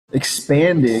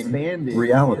expanding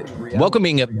reality.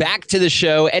 Welcoming back to the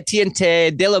show, Etienne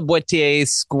de la Boetie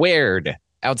squared.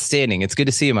 Outstanding. It's good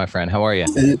to see you, my friend. How are you?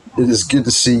 It is good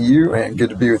to see you and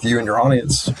good to be with you and your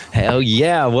audience. Hell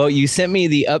yeah. Well, you sent me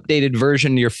the updated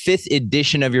version, your fifth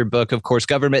edition of your book, of course,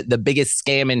 Government, the Biggest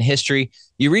Scam in History.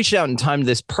 You reached out and timed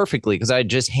this perfectly because I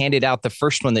just handed out the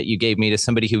first one that you gave me to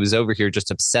somebody who was over here just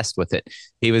obsessed with it.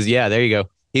 There you go.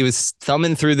 He was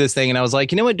thumbing through this thing and I was like,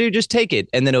 you know what, dude, just take it.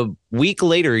 And then a week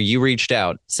later, you reached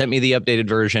out, sent me the updated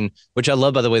version, which I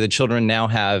love, by the way. The children now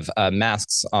have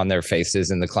masks on their faces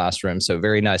in the classroom. So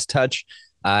very nice touch.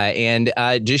 And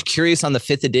just curious on the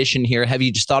fifth edition here. Have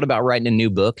you just thought about writing a new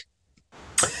book?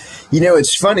 You know,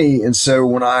 it's funny. And so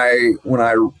when I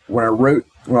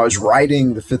was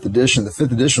writing the fifth edition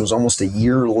was almost a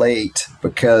year late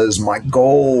because my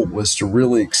goal was to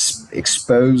really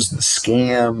expose the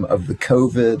scam of the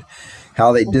COVID,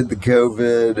 how they did the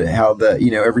COVID, how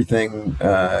everything,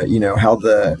 how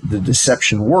the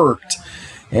deception worked.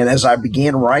 And as I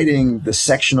began writing the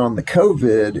section on the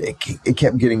COVID, it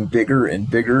kept getting bigger and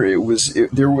bigger. The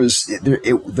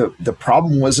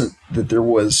problem wasn't that there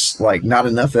was like not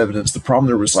enough evidence. The problem,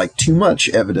 there was like too much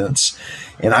evidence.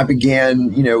 And I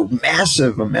began,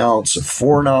 massive amounts of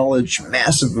foreknowledge,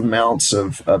 massive amounts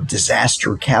of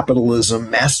disaster capitalism,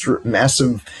 massive,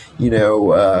 kind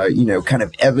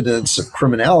of evidence of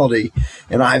criminality.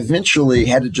 And I eventually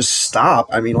had to just stop.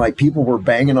 I mean, like people were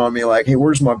banging on me like, hey,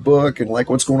 where's my book? And like,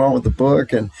 what's going on with the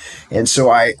book? And so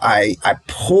I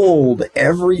pulled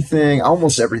everything,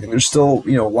 almost everything. There's still,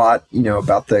 a lot,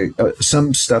 about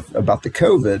some stuff about the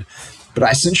COVID, but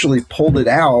I essentially pulled it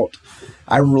out.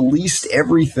 I released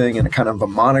everything in a kind of a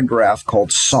monograph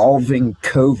called Solving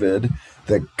COVID,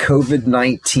 the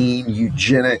COVID-19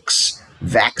 eugenics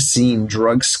vaccine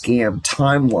drug scam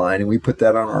timeline. And we put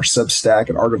that on our Substack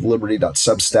at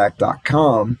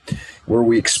artofliberty.substack.com, where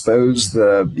we expose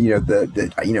the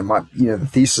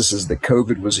thesis is that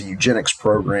COVID was a eugenics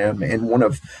program and one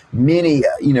of many,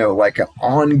 like an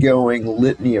ongoing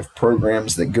litany of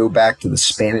programs that go back to the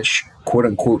Spanish, quote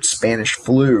unquote, Spanish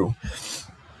flu,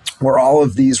 where all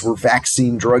of these were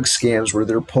vaccine drug scams, where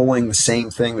they're pulling the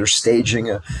same thing. They're staging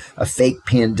a fake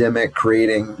pandemic,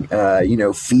 creating,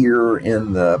 fear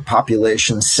in the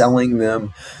population, selling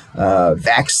them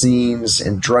vaccines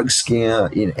and drug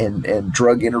scam and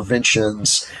drug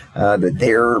interventions that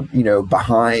they're,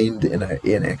 behind in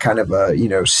a kind of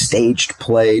a, staged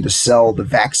play to sell the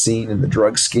vaccine and the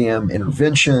drug scam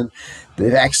intervention. The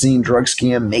vaccine drug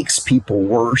scam makes people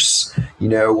worse,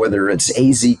 whether it's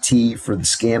AZT for the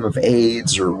scam of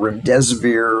AIDS or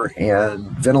remdesivir and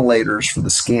ventilators for the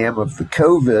scam of the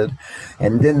COVID.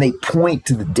 And then they point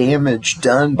to the damage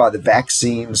done by the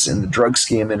vaccines and the drug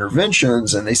scam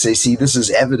interventions. And they say, see, this is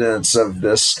evidence of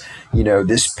this,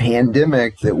 this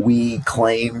pandemic that we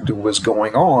claimed was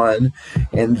going on.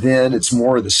 And then it's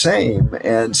more of the same.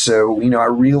 And so, I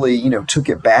really, took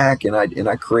it back and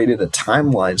I created a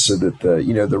timeline so that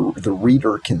the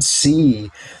reader can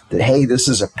see that, hey, this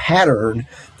is a pattern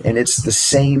and it's the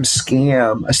same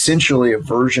scam, essentially a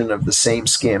version of the same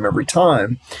scam every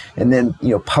time. And then,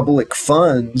 public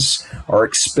funds are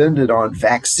expended on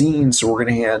vaccines. So we're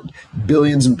going to hand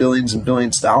billions and billions and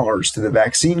billions of dollars to the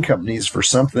vaccine companies for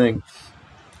something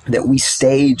that we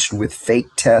staged with fake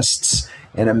tests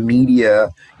and a media,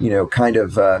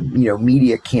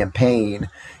 media campaign.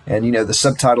 And, the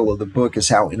subtitle of the book is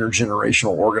How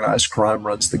Intergenerational Organized Crime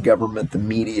Runs the Government, the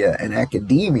Media, and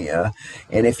Academia.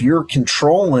 And if you're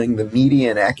controlling the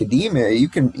media and academia, you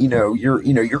can,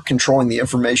 you're controlling the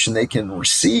information they can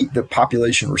receive, the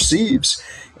population receives.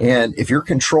 And if you're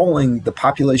controlling the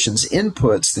population's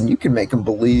inputs, then you can make them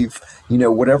believe,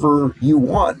 whatever you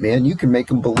want, man. You can make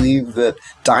them believe that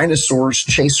dinosaurs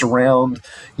chase around,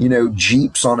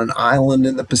 Jeeps on an island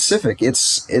in the Pacific.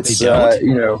 It's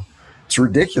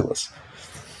ridiculous.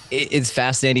 It's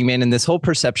fascinating, man. And this whole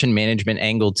perception management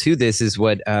angle to this is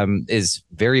what is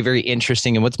very, very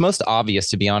interesting. And what's most obvious,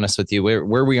 to be honest with you,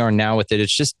 where we are now with it,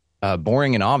 it's just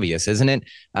boring and obvious, isn't it?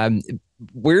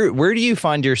 Where do you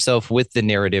find yourself with the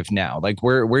narrative now? Like,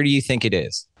 where do you think it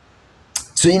is?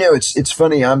 So, it's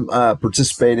funny. I'm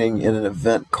participating in an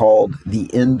event called The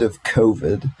End of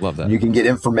COVID. Love that. You can get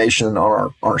information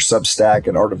on our Substack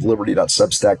at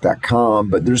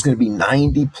artofliberty.substack.com. But there's going to be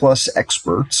 90 plus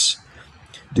experts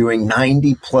doing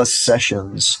 90 plus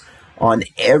sessions on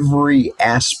every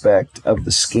aspect of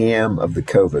the scam of the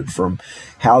COVID, from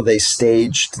how they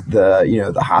staged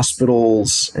the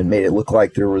hospitals and made it look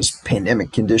like there was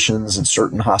pandemic conditions in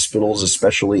certain hospitals,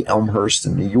 especially Elmhurst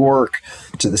in New York,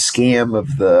 to the scam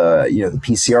of the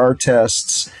PCR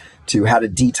tests, to how to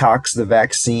detox the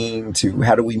vaccine to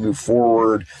how do we move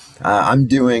forward. I'm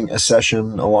doing a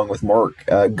session along with Mark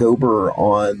Gober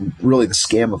on really the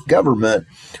scam of government,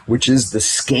 which is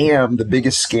the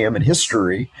biggest scam in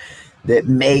history that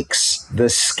makes the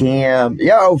scam.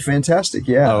 Yeah, oh, fantastic.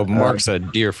 Yeah. Oh, Mark's a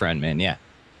dear friend, man. Yeah.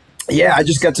 Yeah, I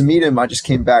just got to meet him. I just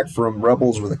came back from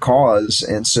Rebels with a Cause,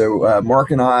 and so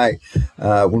Mark and I,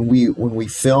 when we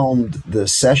filmed the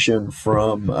session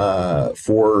for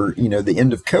the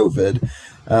end of COVID,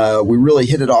 we really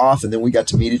hit it off, and then we got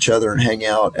to meet each other and hang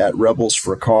out at Rebels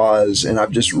for a Cause, and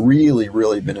I've just really,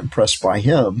 really been impressed by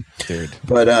him. Dude.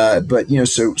 But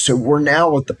so we're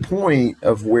now at the point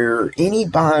of where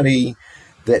anybody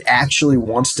that actually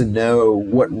wants to know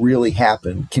what really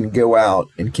happened can go out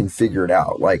and can figure it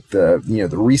out. Like the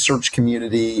research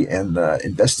community and the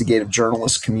investigative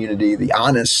journalist community, the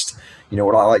honest,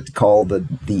 what I like to call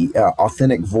the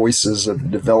authentic voices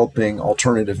of developing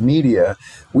alternative media.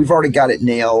 We've already got it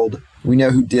nailed. We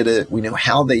know who did it. We know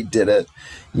how they did it.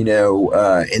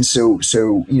 And so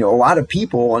a lot of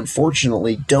people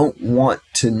unfortunately don't want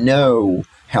to know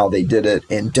how they did it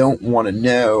and don't want to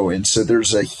know. And so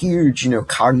there's a huge,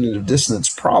 cognitive dissonance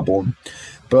problem.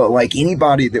 But like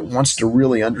anybody that wants to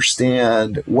really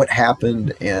understand what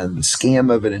happened and the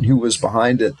scam of it and who was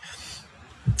behind it,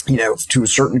 to a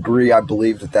certain degree, I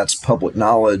believe that that's public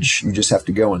knowledge. You just have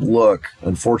to go and look.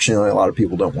 Unfortunately, a lot of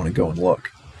people don't want to go and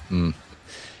look. Mm.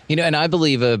 And I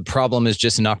believe a problem is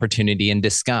just an opportunity in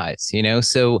disguise,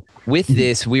 So with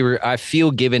this, I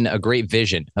feel given a great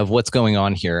vision of what's going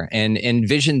on here and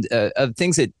vision of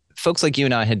things that folks like you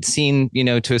and I had seen,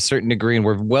 to a certain degree and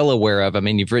we're well aware of. I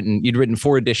mean, you'd written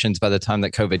 4 editions by the time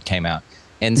that COVID came out.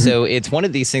 And so it's one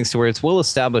of these things to where it's well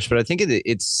established, but I think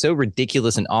it's so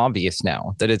ridiculous and obvious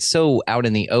now that it's so out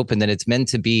in the open that it's meant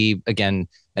to be, again,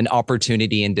 an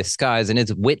opportunity in disguise. And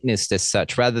it's witnessed as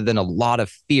such rather than a lot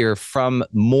of fear from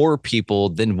more people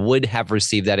than would have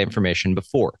received that information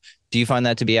before. Do you find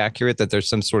that to be accurate, that there's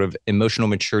some sort of emotional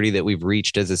maturity that we've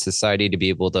reached as a society to be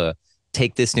able to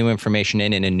take this new information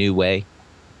in a new way?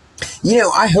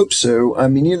 I hope so. I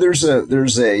mean, there's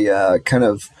a kind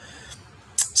of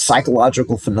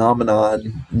psychological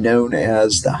phenomenon known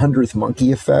as the 100th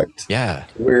monkey effect. Yeah.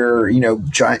 Where,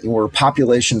 where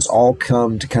populations all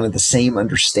come to kind of the same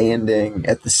understanding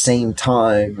at the same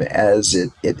time as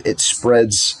it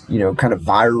spreads, kind of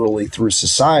virally through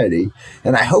society.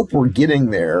 And I hope we're getting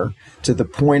there to the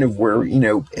point of where,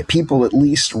 people at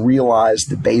least realize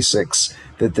the basics,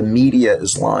 that the media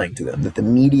is lying to them, that the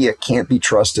media can't be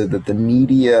trusted, that the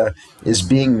media is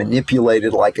being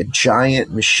manipulated like a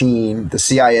giant machine. The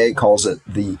CIA calls it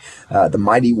the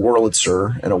mighty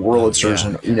Wurlitzer, and a Wurlitzer is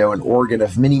an organ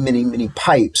of many, many, many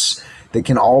pipes that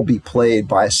can all be played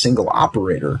by a single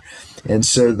operator. And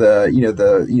so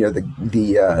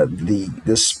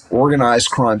this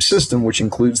organized crime system, which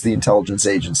includes the intelligence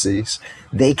agencies,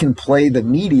 they can play the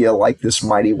media like this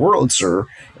mighty Wurlitzer.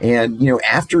 And,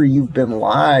 after you've been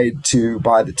lied to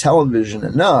by the television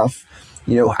enough,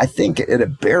 I think at a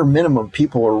bare minimum,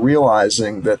 people are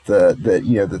realizing that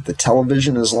the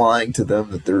television is lying to them,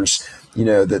 that there's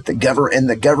that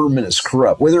the government is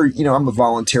corrupt. Whether, I'm a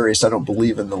voluntarist, I don't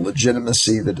believe in the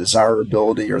legitimacy, the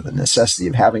desirability, or the necessity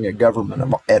of having a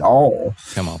government at all.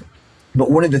 Come on. But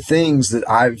one of the things that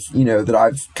I've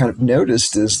kind of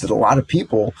noticed is that a lot of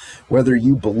people, whether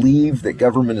you believe that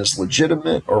government is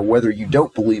legitimate or whether you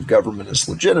don't believe government is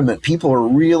legitimate, people are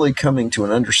really coming to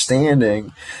an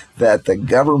understanding that the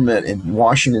government in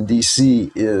Washington,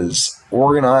 D.C. is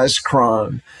organized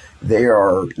crime. They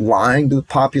are lying to the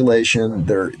population.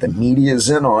 The media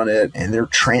is in on it, and they're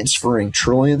transferring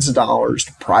trillions of dollars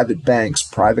to private banks,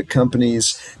 private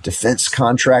companies, defense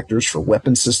contractors for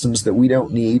weapon systems that we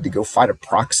don't need to go fight a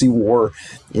proxy war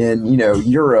in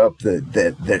Europe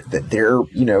that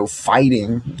they're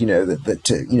fighting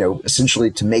to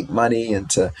essentially to make money and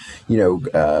to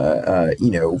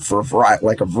for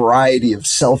a variety of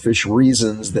selfish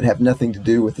reasons that have nothing to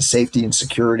do with the safety and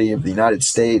security of the United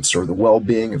States or the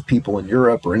well-being of people in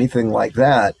Europe or anything like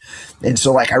that. And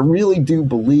so I really do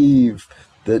believe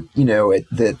that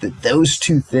that those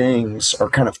two things are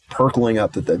kind of percolating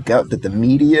up, that the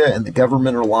media and the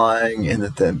government are lying, and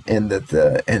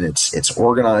it's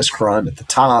organized crime at the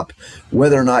top,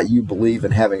 whether or not you believe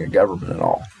in having a government at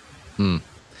all.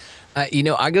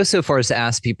 I go so far as to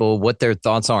ask people what their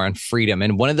thoughts are on freedom,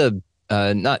 and one of the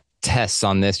not tests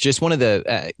on this, just one of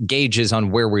the gauges on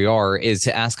where we are is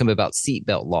to ask them about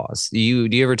seatbelt laws. Do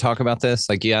you ever talk about this?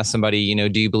 Like you ask somebody,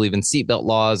 do you believe in seatbelt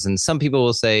laws? And some people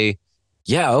will say,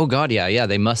 Yeah. Oh God. Yeah. Yeah.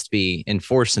 They must be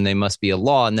enforced and they must be a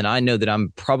law. And then I know that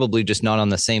I'm probably just not on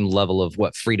the same level of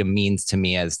what freedom means to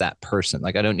me as that person.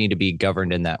 Like I don't need to be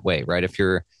governed in that way, right? If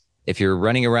you're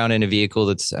running around in a vehicle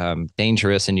that's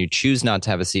dangerous and you choose not to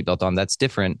have a seatbelt on, that's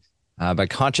different by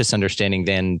conscious understanding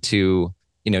than to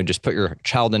just put your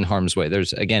child in harm's way.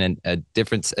 There's again a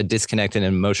difference, a disconnect in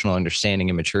emotional understanding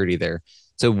and maturity there.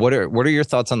 So what are your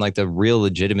thoughts on like the real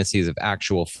legitimacies of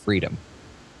actual freedom?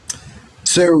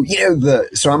 So I'm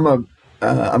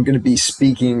going to be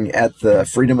speaking at the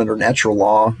Freedom Under Natural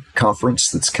Law conference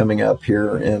that's coming up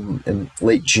here in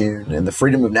late June, and the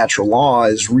freedom of natural law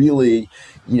is really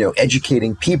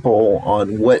educating people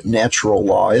on what natural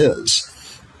law is.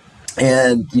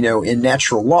 And in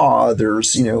natural law,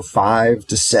 there's 5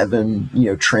 to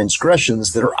 7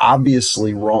 transgressions that are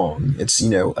obviously wrong. It's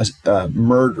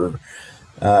murder,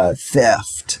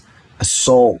 theft,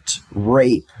 assault,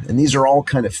 rape, and these are all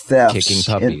kind of Kicking thefts.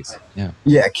 And puppies. Yeah.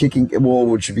 yeah, kicking, well,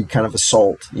 which would be kind of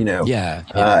assault, Yeah.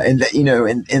 Yeah.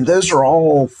 and those are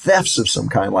all thefts of some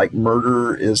kind. Like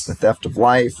murder is the theft of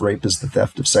life, rape is the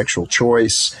theft of sexual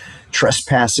choice,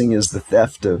 trespassing is the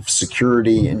theft of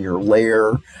security in your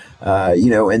lair.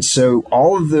 And so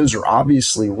all of those are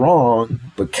obviously wrong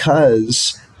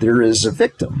because there is a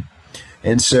victim.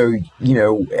 And so,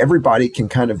 everybody can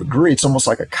kind of agree. It's almost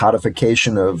like a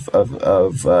codification of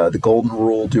the golden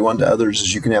rule: do unto others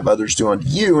as you can have others do unto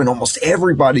you. And almost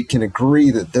everybody can agree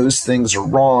that those things are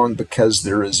wrong because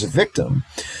there is a victim.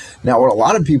 Now, what a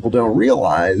lot of people don't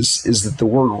realize is that the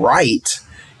word right,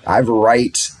 I have a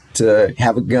right to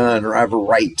have a gun, or I have a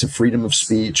right to freedom of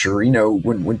speech, or,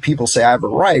 when people say I have a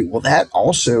right, well, that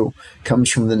also comes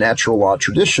from the natural law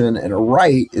tradition. And a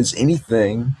right is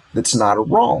anything that's not a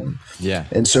wrong. Yeah.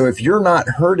 And so if you're not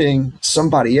hurting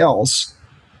somebody else,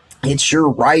 it's your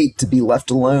right to be left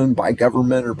alone by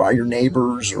government or by your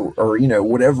neighbors, or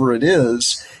whatever it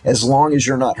is, as long as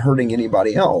you're not hurting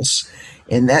anybody else.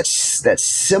 And that's that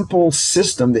simple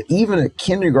system that even a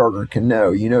kindergartner can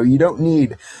know. You don't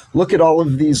need, look at all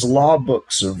of these law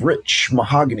books of rich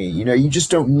mahogany. You just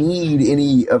don't need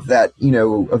any of that,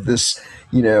 of this,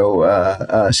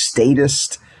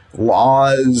 statist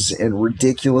laws and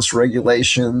ridiculous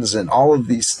regulations and all of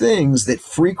these things that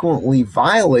frequently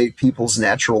violate people's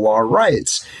natural law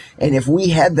rights. And if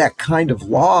we had that kind of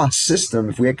law system,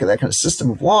 if we had that kind of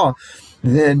system of law,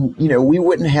 then we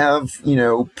wouldn't have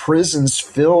prisons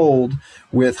filled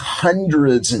with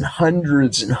hundreds and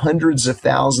hundreds and hundreds of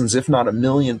thousands, if not a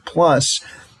million plus,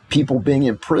 people being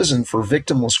in prison for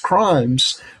victimless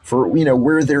crimes, for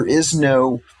where there is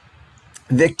no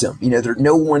victim. There,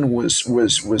 no one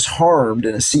was harmed,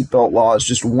 and a seatbelt law is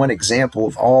just one example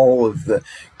of all of the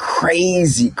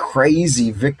crazy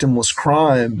victimless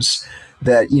crimes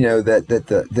that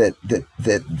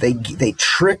they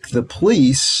trick the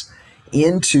police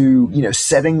into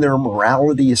setting their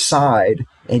morality aside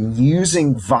and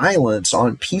using violence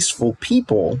on peaceful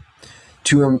people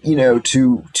to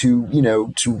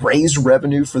raise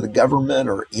revenue for the government,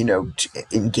 or to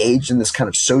engage in this kind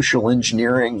of social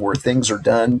engineering where things are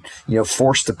done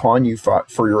forced upon you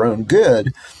for your own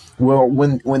good. Well,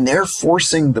 when they're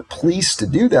forcing the police to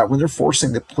do that, when they're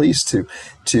forcing the police to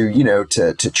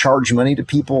charge money to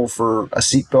people for a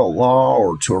seatbelt law,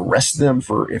 or to arrest them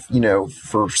for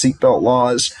seatbelt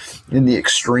laws in the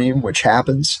extreme, which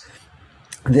happens,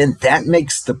 then that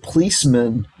makes the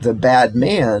policeman the bad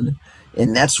man.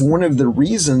 And that's one of the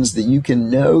reasons that you can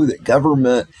know that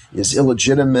government is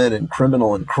illegitimate and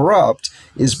criminal and corrupt,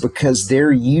 is because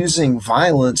they're using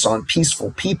violence on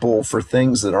peaceful people for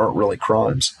things that aren't really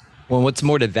crimes. Well, what's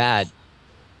more to that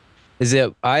is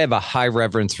that I have a high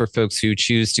reverence for folks who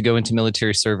choose to go into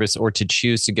military service or to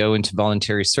choose to go into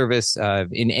voluntary service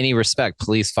in any respect,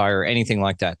 police, fire, anything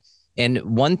like that. And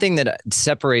one thing that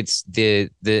separates the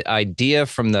idea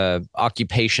from the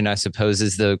occupation, I suppose,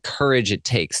 is the courage it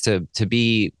takes to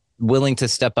be willing to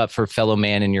step up for fellow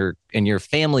man, and your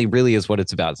family really is what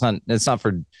it's about. It's not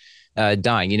for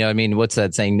dying. I mean, what's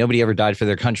that saying? Nobody ever died for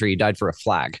their country. He died for a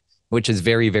flag, which is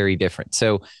very, very different.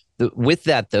 So with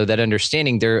that, though, that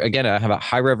understanding, there again, I have a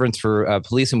high reverence for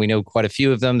police, and we know quite a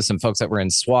few of them. Some folks that were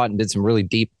in SWAT and did some really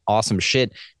deep, awesome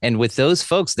shit. And with those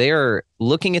folks, they are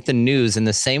looking at the news in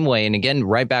the same way. And again,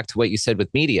 right back to what you said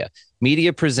with media.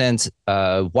 Media presents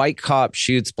white cop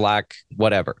shoots black,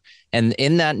 whatever. And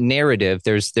in that narrative,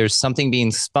 there's something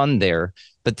being spun there.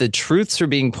 But the truths are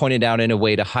being pointed out in a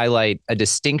way to highlight a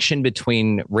distinction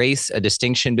between race, a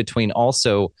distinction between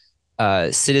also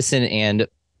citizen and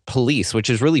police, which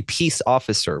is really peace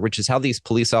officer, which is how these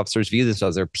police officers view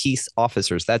themselves. They're peace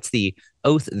officers. That's the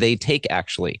oath they take,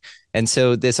 actually. And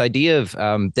so this idea of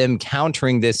them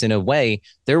countering this in a way,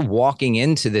 they're walking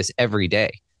into this every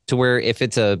day, to where if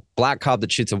it's a black cop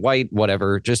that shoots a white,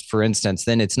 whatever, just for instance,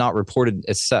 then it's not reported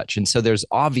as such. And so there's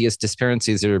obvious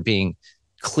disparities that are being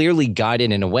clearly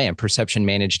guided in a way and perception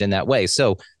managed in that way.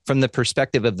 So from the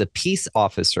perspective of the peace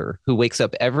officer who wakes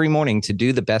up every morning to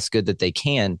do the best good that they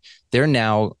can, they're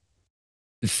now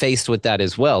faced with that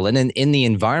as well. And in the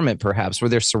environment, perhaps, where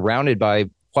they're surrounded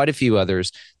by quite a few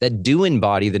others that do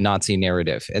embody the Nazi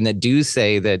narrative and that do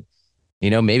say that,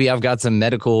 maybe I've got some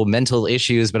mental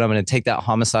issues, but I'm going to take that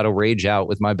homicidal rage out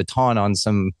with my baton on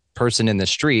some person in the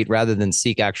street rather than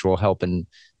seek actual help and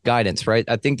guidance, right?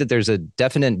 I think that there's a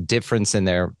definite difference in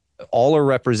there. All are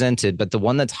represented, but the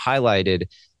one that's highlighted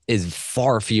is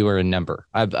far fewer in number.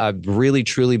 I really,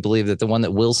 truly believe that the one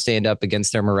that will stand up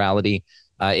against their morality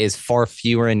is far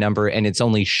fewer in number, and it's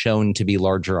only shown to be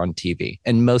larger on TV.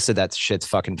 And most of that shit's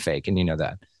fucking fake, and you know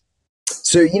that.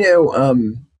 So,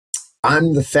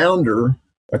 I'm the founder,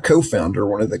 a co-founder,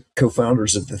 one of the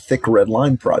co-founders of the Thick Red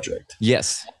Line Project.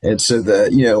 Yes. And so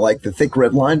the Thick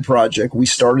Red Line Project, we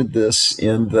started this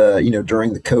in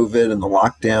during the COVID and the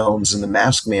lockdowns and the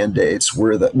mask mandates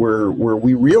where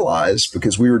we realized,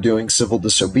 because we were doing civil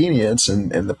disobedience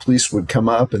and the police would come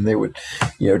up and they would,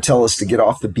 tell us to get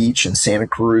off the beach in Santa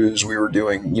Cruz. We were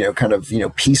doing,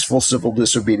 peaceful civil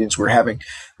disobedience. We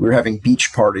were having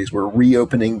beach parties. We were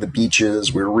reopening the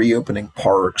beaches. We were reopening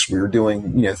parks. We were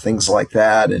doing, things like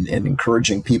that and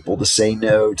encouraging people to say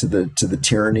no to the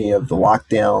tyranny of the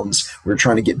lockdowns. We were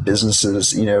trying to get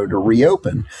businesses, to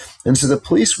reopen. And so the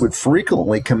police would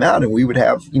frequently come out and we would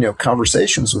have,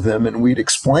 conversations with them, and we'd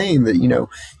explain that,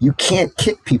 you can't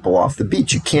kick people off the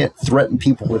beach. You can't threaten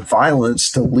people with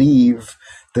violence to leave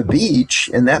the beach.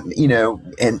 And that,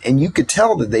 and you could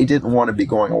tell that they didn't want to be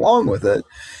going along with it.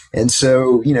 And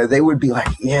so, they would be like,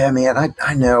 yeah, man,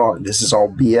 I know this is all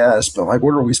BS, but like,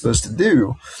 what are we supposed to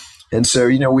do? And so,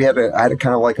 I had a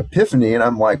kind of like epiphany, and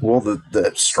I'm like, well,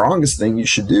 the strongest thing you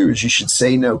should do is you should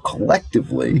say no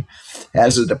collectively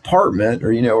as a department,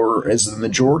 or as the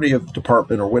majority of the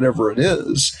department, or whatever it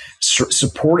is,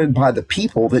 supported by the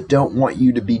people that don't want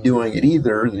you to be doing it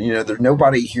either.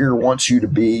 Nobody here wants you to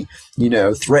be,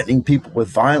 threatening people with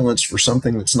violence for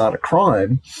something that's not a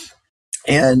crime.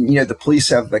 And, the police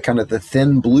have the kind of the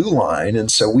thin blue line.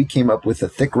 And so we came up with the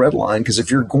thick red line, because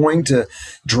if you're going to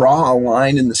draw a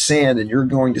line in the sand and you're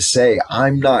going to say,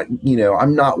 I'm not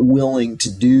willing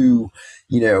to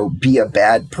be a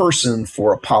bad person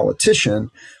for a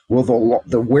politician, well,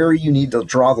 the where you need to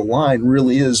draw the line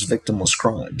really is victimless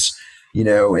crimes.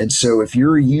 And so if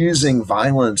you're using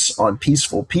violence on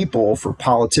peaceful people for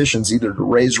politicians, either to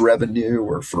raise revenue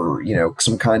or for,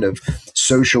 some kind of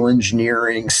social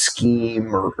engineering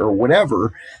scheme or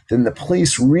whatever, then the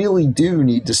police really do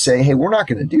need to say, hey, we're not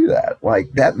going to do that.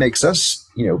 Like, that makes us,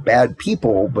 bad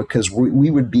people, because we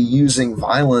would be using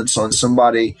violence on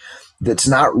somebody that's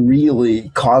not really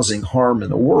causing harm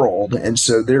in the world. And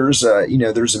so there's a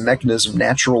mechanism,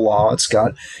 natural law. It's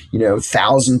got,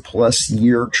 1,000+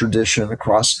 year tradition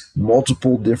across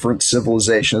multiple different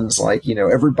civilizations.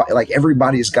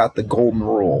 Everybody's got the golden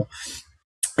rule.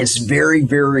 It's very,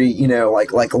 very,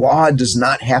 like law does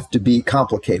not have to be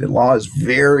complicated. Law is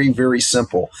very, very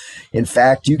simple. In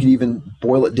fact, you could even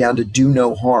boil it down to do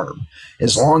no harm.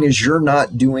 As long as you're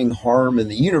not doing harm in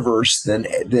the universe, then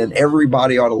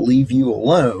everybody ought to leave you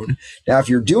alone. Now, if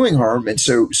you're doing harm, and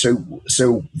so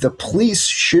the police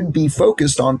should be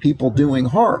focused on people doing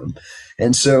harm.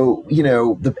 And so,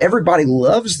 everybody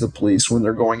loves the police when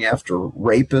they're going after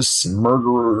rapists and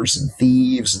murderers and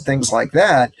thieves and things like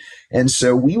that. And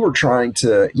so we were trying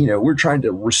to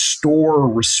restore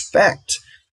respect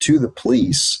to the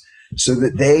police, so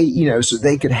that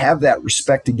they could have that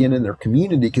respect again in their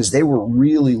community, because they were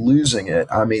really losing it.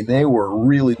 I mean, they were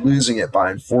really losing it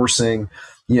by enforcing,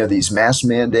 these mask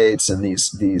mandates and these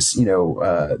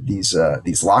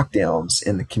lockdowns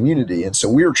in the community. And so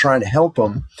we were trying to help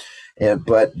them.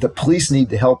 But the police need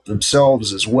to help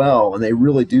themselves as well, and they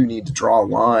really do need to draw a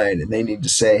line, and they need to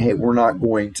say, hey, we're not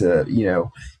going to,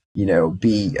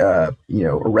 be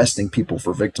arresting people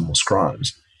for victimless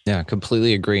crimes. Yeah,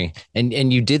 completely agree.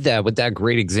 And you did that with that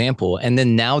great example. And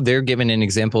then now they're given an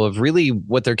example of really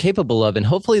what they're capable of. And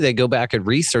hopefully they go back and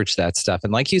research that stuff.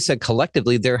 And like you said,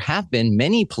 collectively, there have been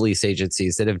many police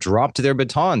agencies that have dropped their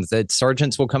batons, that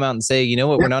sergeants will come out and say, you know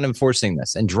what, we're not enforcing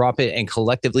this, and drop it. And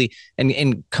collectively, and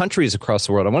in countries across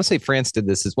the world, I want to say France did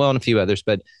this as well, and a few others,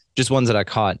 but just ones that I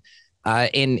caught.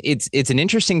 And it's an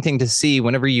interesting thing to see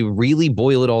whenever you really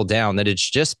boil it all down, that it's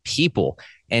just people.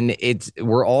 And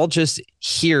we're all just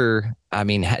here. I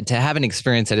mean, to have an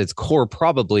experience at its core,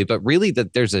 probably, but really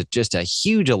that there's just a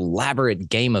huge, elaborate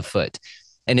game afoot.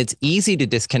 And it's easy to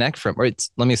disconnect from, or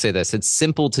let me say this, it's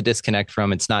simple to disconnect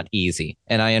from. It's not easy.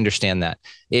 And I understand that.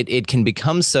 It can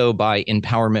become so by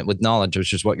empowerment with knowledge,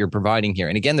 which is what you're providing here.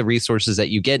 And again, the resources that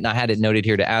you get, and I had it noted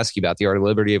here to ask you about the Art of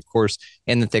Liberty, of course,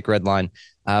 and the Thick Red Line.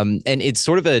 And it's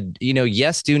sort of a,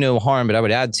 yes, do no harm. But I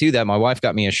would add to that, my wife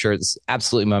got me a shirt. It's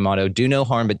absolutely my motto: do no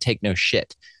harm, but take no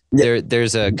shit. Yeah.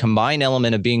 There's a combined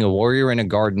element of being a warrior in a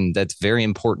garden that's very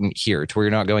important here, to where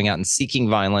you're not going out and seeking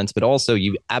violence, but also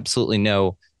you absolutely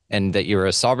know and that you're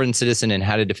a sovereign citizen and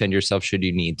how to defend yourself should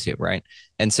you need to, right?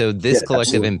 And so this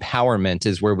collective empowerment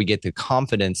is where we get the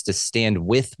confidence to stand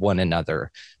with one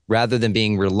another rather than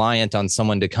being reliant on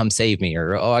someone to come save me,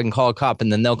 or, oh, I can call a cop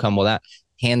and then they'll come. Well, that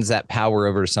hands that power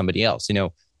over to somebody else.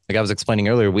 Like I was explaining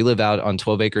earlier, we live out on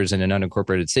 12 acres in an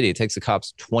unincorporated city. It takes the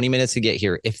cops 20 minutes to get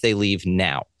here if they leave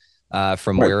now.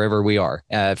 From wherever we are,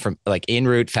 from like en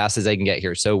route, fast as they can get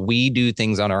here. So we do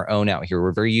things on our own out here.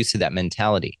 We're very used to that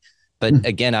mentality. But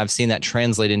again, I've seen that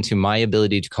translate into my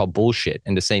ability to call bullshit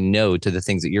and to say no to the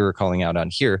things that you're calling out on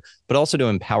here, but also to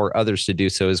empower others to do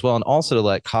so as well. And also to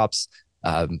let cops,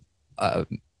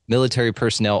 military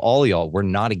personnel, all y'all, we're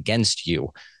not against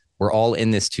you. We're all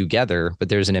in this together, but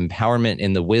there's an empowerment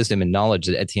in the wisdom and knowledge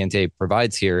that Etienne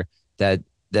provides here that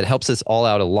helps us all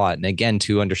out a lot. And again,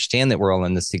 to understand that we're all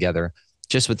in this together,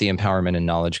 just with the empowerment and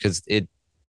knowledge, because it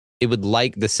would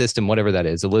like the system, whatever that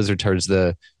is, the lizard turds,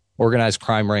 the organized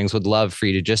crime rings would love for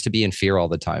you to be in fear all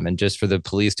the time. And just for the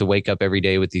police to wake up every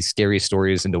day with these scary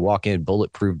stories and to walk in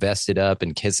bulletproof vested up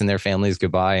and kissing their families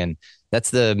goodbye. And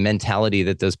that's the mentality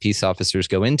that those peace officers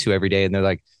go into every day. And they're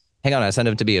like, hang on, I signed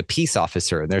up to be a peace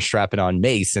officer. And they're strapping on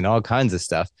mace and all kinds of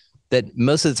stuff that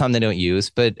most of the time they don't use.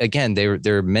 But again,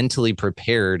 they're mentally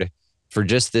prepared for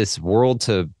just this world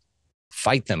to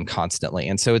fight them constantly.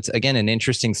 And so it's, again, an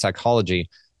interesting psychology,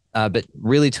 but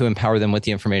really to empower them with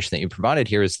the information that you provided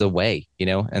here is the way,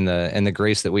 and the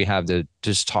grace that we have to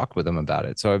just talk with them about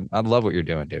it. So I love what you're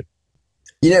doing, dude.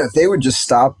 If they would just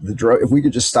stop if we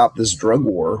could just stop this drug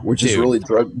war, which is really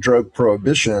drug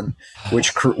prohibition,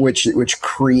 which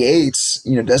creates,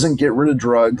 doesn't get rid of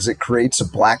drugs. It creates a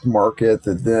black market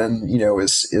that then,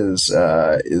 is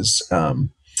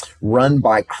run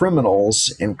by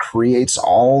criminals and creates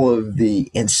all of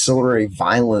the ancillary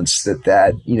violence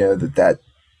that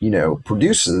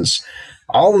produces.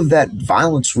 All of that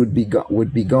violence would be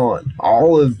gone.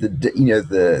 All of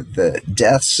the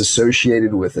deaths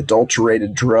associated with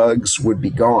adulterated drugs would be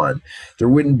gone. There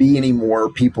wouldn't be any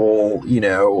more people,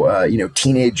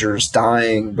 teenagers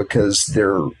dying because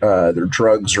their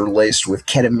drugs are laced with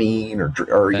ketamine or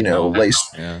fentanyl,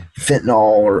 laced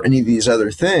fentanyl or any of these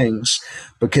other things.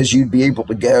 Because you'd be able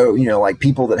to go, like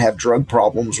people that have drug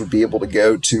problems would be able to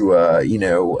go to,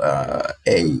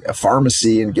 a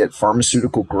pharmacy and get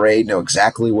pharmaceutical grade, know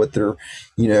exactly what they're,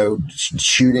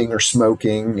 shooting or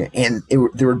smoking. And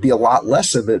there would be a lot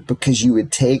less of it because you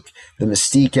would take the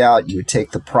mystique out, you would take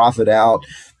the profit out.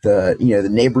 The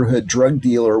neighborhood drug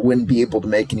dealer wouldn't be able to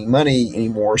make any money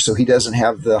anymore. So he doesn't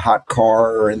have the hot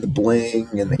car and the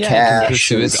bling and the cash. He can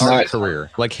pursue his art career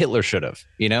like Hitler should have,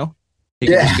 You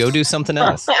can just go do something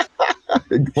else.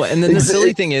 Well, and then the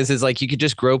silly thing is like you could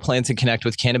just grow plants and connect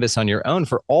with cannabis on your own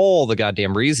for all the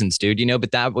goddamn reasons, dude. But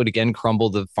that would again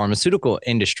crumble the pharmaceutical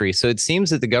industry. So it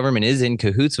seems that the government is in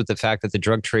cahoots with the fact that the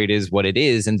drug trade is what it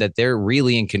is and that they're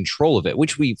really in control of it,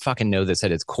 which we fucking know this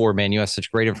at its core, man. You have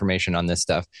such great information on this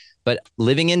stuff. But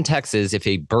living in Texas, if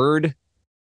a bird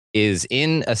is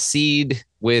in a seed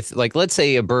with, like, let's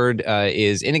say a bird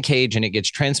is in a cage and it gets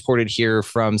transported here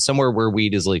from somewhere where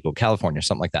weed is legal, California,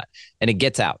 something like that. And it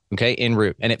gets out, okay, en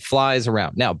route, and it flies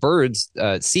around. Now, birds,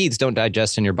 seeds don't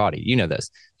digest in your body. You know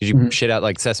this because you shit out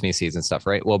like sesame seeds and stuff,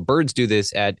 right? Well, birds do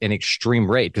this at an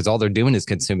extreme rate because all they're doing is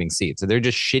consuming seeds. So they're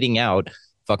just shitting out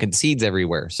fucking seeds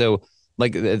everywhere. So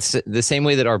like it's the same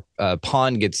way that our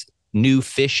pond gets new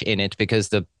fish in it because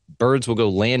the birds will go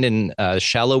land in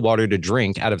shallow water to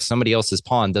drink out of somebody else's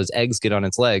pond. Those eggs get on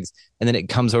its legs, and then it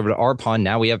comes over to our pond.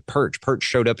 Now we have perch. Perch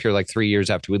showed up here like 3 years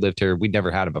after we lived here. We'd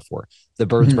never had them before. The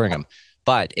birds bring them.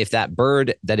 But if that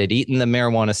bird that had eaten the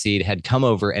marijuana seed had come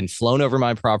over and flown over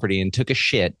my property and took a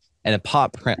shit, and a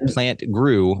pot plant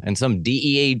grew, and some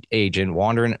DEA agent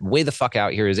wandering way the fuck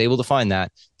out here is able to find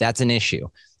that, that's an issue.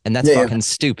 And that's fucking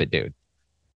stupid, dude.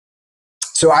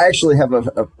 So I actually have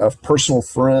a personal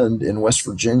friend in West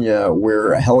Virginia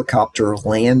where a helicopter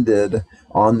landed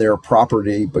on their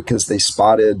property because they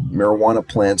spotted marijuana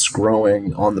plants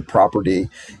growing on the property.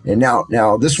 And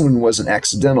now this one wasn't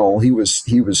accidental. He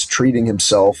was treating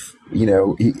himself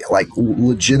like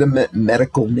legitimate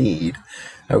medical need,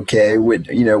 okay, would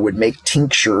make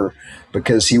tincture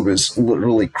because he was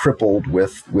literally crippled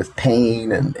with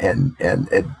pain and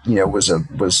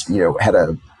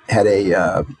had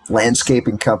a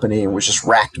landscaping company and was just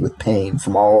racked with pain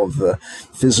from all of the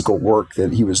physical work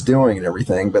that he was doing and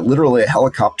everything. But literally, a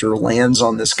helicopter lands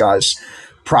on this guy's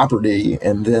property,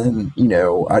 and then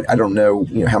I don't know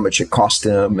how much it cost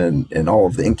him and all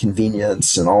of the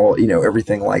inconvenience and all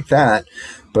everything like that.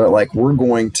 But like we're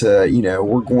going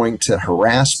to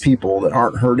harass people that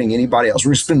aren't hurting anybody else. We're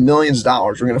going to spend millions of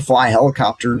dollars. We're going to fly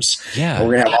helicopters. Yeah. And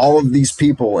we're going to have all of these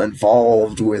people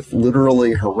involved with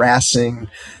literally harassing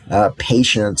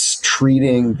patients,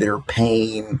 treating their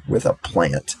pain with a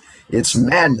plant. It's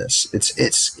madness. It's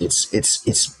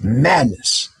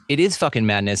madness. It is fucking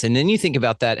madness. And then you think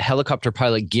about that helicopter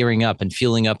pilot gearing up and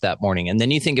fueling up that morning. And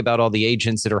then you think about all the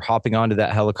agents that are hopping onto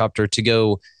that helicopter to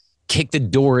go kick the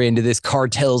door into this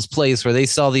cartel's place where they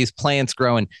saw these plants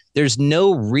growing. There's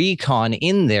no recon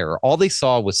in there. All they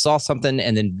saw something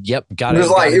and then, yep, got it.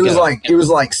 It was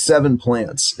like 7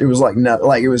 plants. It was like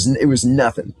it was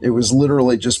nothing. It was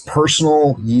literally just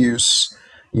personal use.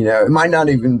 It might not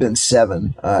even been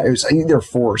 7. It was either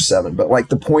 4 or 7. But like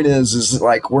the point is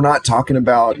like we're not talking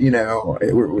about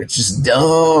it's just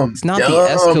dumb. It's not dumb, the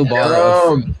Escobar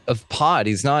dumb. of pod.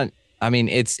 He's not. I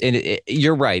mean,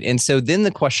 you're right. And so then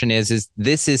the question is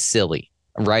this is silly,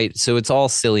 right? So it's all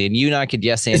silly, and you and I could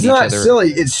yes and it's each not other. Silly.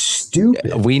 It's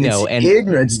stupid. We know, it's and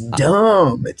ignorant. It's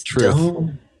dumb. It's truth.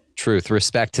 Dumb. Truth.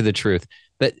 Respect to the truth.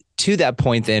 But to that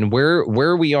point, then where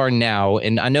we are now,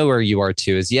 and I know where you are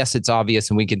too, is yes, it's obvious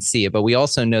and we can see it, but we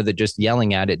also know that just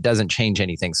yelling at it doesn't change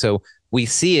anything. So we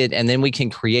see it, and then we can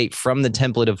create from the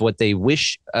template of what they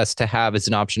wish us to have as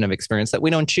an option of experience that we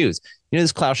don't choose.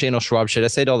 This Klaus Schandl Schwab shit, I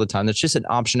say it all the time. That's just an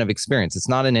option of experience. It's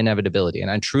not an inevitability. And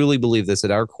I truly believe this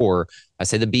at our core. I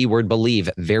say the B word, believe,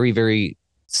 very, very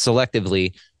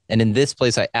selectively. And in this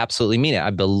place, I absolutely mean it. I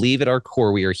believe at our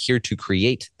core, we are here to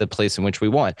create the place in which we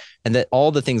want, and that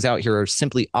all the things out here are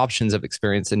simply options of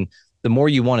experience. And the more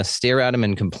you want to stare at them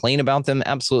and complain about them,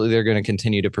 absolutely, they're going to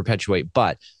continue to perpetuate.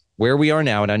 But where we are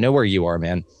now, and I know where you are,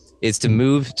 man, is to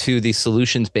move to the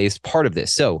solutions-based part of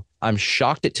this. So I'm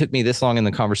shocked it took me this long in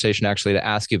the conversation actually to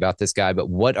ask you about this guy, but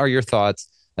what are your thoughts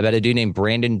about a dude named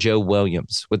Brandon Joe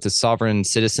Williams with the sovereign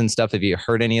citizen stuff? Have you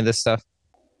heard any of this stuff?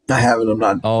 I haven't. I'm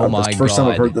not. Oh my God. It's the first time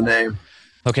I've heard the name.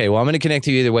 Okay, well, I'm going to connect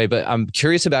to you either way, but I'm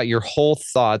curious about your whole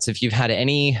thoughts. If you've had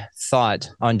any thought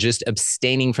on just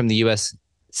abstaining from the U.S.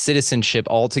 citizenship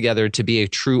altogether to be a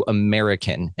true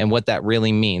American and what that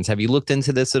really means. Have you looked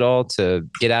into this at all to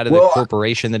get out of the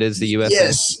corporation that is the U.S.?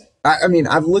 Yes. I mean,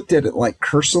 I've looked at it like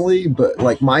cursily, but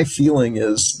like my feeling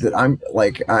is that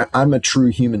I'm a true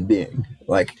human being.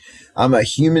 Like I'm a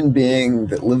human being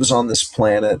that lives on this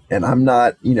planet, and I'm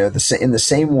not, in the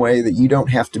same way that you don't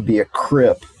have to be a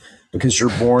Crip because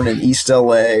you're born in East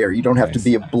LA, or you don't have to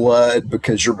be a Blood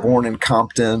because you're born in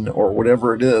Compton or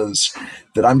whatever it is,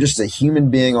 that I'm just a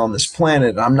human being on this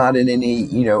planet. I'm not in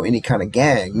any kind of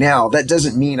gang. Now, that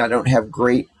doesn't mean I don't have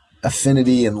great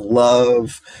affinity and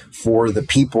love for the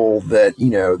people that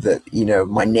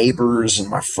my neighbors and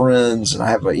my friends, and I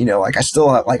have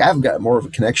I've got more of a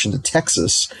connection to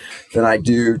Texas than I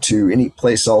do to any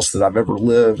place else that I've ever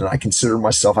lived, and I consider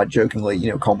myself, I jokingly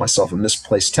call myself a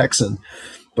misplaced Texan,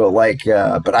 but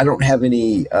but I don't have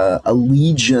any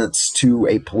allegiance to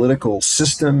a political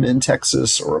system in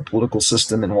Texas or a political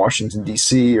system in Washington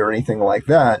D.C. or anything like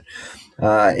that.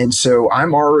 And so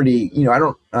I'm already, I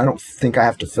don't think I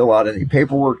have to fill out any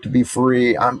paperwork to be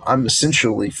free. I'm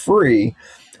essentially free.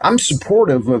 I'm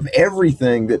supportive of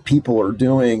everything that people are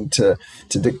doing to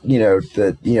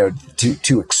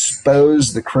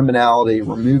expose the criminality,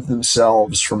 remove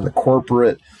themselves from the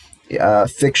corporate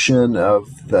fiction of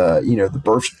the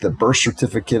birth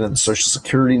certificate and the social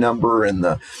security number and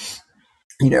the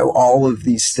all of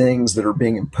these things that are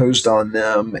being imposed on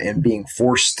them and being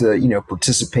forced to,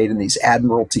 participate in these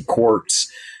admiralty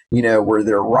courts, where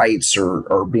their rights are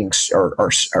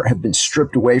have been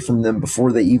stripped away from them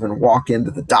before they even walk into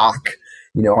the dock.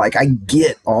 I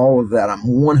get all of that. I'm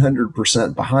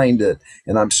 100% behind it,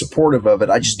 and I'm supportive of it.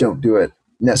 I just don't do it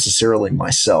necessarily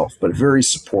myself, but very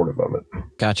supportive of it.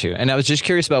 Got you. And I was just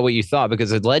curious about what you thought,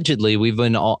 because allegedly we've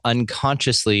been all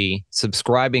unconsciously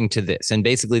subscribing to this. And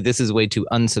basically this is a way to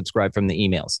unsubscribe from the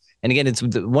emails. And again, it's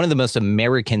one of the most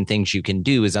American things you can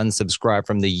do is unsubscribe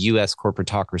from the U.S.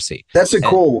 corporatocracy. By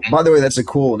the way, that's a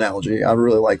cool analogy. I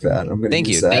really like that. I'm going to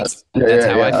use that. That's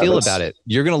how I feel about it.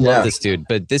 You're going to love this, dude.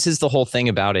 But this is the whole thing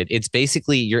about it. It's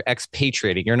basically you're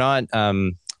expatriating. You're not,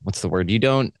 what's the word? You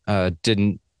don't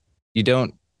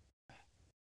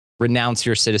renounce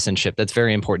your citizenship. That's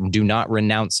very important. Do not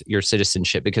renounce your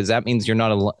citizenship, because that means you're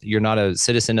not a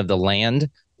citizen of the land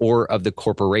or of the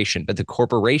corporation. But the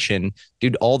corporation,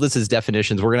 dude, all this is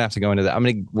definitions. We're gonna have to go into that.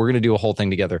 We're gonna do a whole thing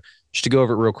together. Just to go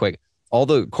over it real quick. All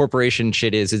the corporation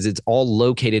shit is it's all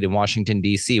located in Washington,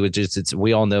 D.C., which is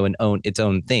we all know and own its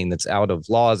own thing that's out of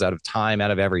laws, out of time,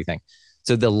 out of everything.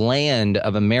 So the land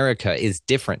of America is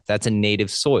different. That's a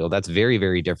native soil. That's very,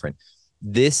 very different.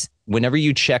 Whenever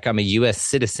you check I'm a US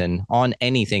citizen on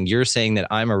anything, you're saying that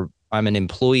I'm an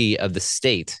employee of the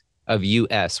state of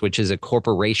US, which is a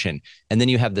corporation. And then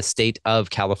you have the state of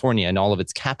California, and all of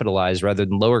it's capitalized rather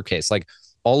than lowercase. Like,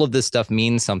 all of this stuff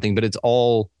means something, but it's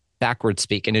all backward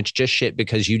speak, and it's just shit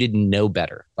because you didn't know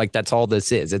better. Like, that's all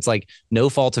this is. It's like no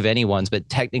fault of anyone's, but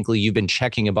technically you've been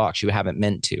checking a box you haven't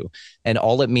meant to. And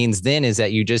all it means then is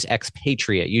that you just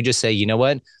expatriate. You just say, you know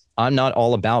what? I'm not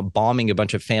all about bombing a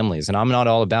bunch of families, and I'm not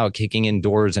all about kicking in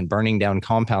doors and burning down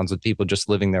compounds with people just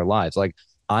living their lives. Like,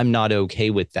 I'm not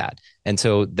okay with that. And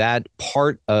so that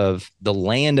part of the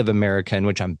land of America, in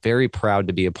which I'm very proud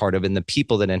to be a part of, and the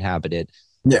people that inhabit it,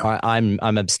 yeah, I'm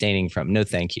abstaining from. No,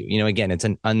 thank you. You know, again, it's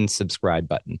an unsubscribe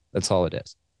button. That's all it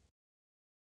is.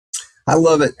 I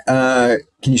love it.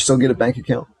 Can you still get a bank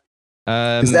account?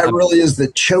 Because that really is the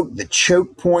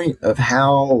choke point of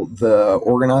how the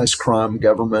organized crime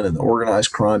government and the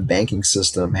organized crime banking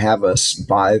system have us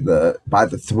by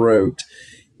the throat,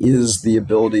 is the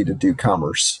ability to do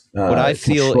commerce. What I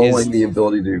feel controlling the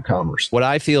ability to do commerce. What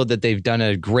I feel that they've done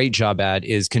a great job at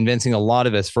is convincing a lot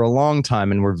of us for a long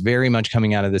time, and we're very much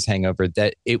coming out of this hangover,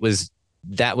 that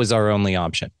that was our only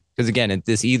option. Because again,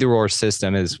 this either or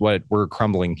system is what we're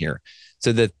crumbling here.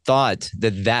 So the thought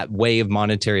that way of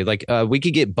monetary, like we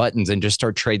could get buttons and just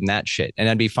start trading that shit, and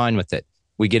I'd be fine with it.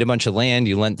 We get a bunch of land,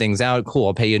 you lend things out, cool,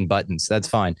 I'll pay you in buttons. That's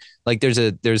fine. Like there's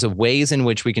a ways in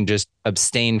which we can just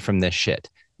abstain from this shit.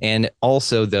 And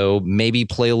also, though, maybe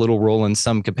play a little role in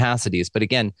some capacities. But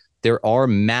again, there are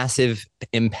massive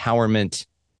empowerment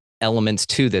elements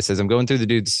to this. As I'm going through the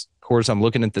dude's course, I'm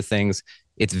looking at the things.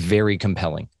 It's very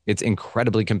compelling. It's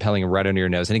incredibly compelling right under your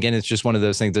nose. And again, it's just one of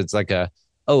those things that's like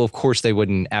oh, of course they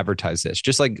wouldn't advertise this.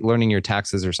 Just like learning your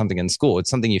taxes or something in school. It's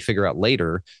something you figure out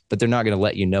later, but they're not going to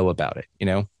let you know about it, you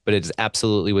know? But it's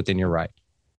absolutely within your right.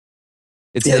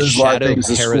 It's a shadow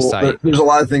parasite. There's a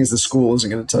lot of things the school isn't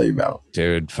going to tell you about.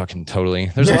 Dude, fucking totally.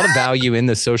 There's a lot of value in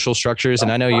the social structures. And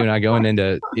I know you and I going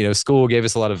into, school gave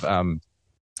us a lot of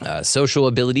social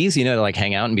abilities, to like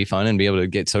hang out and be fun and be able to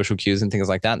get social cues and things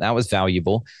like that. That was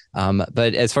valuable.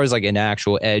 But as far as like an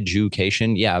actual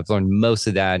education, yeah, I've learned most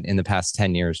of that in the past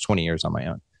 10 years, 20 years on my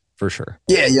own. For sure.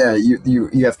 Yeah.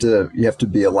 You have to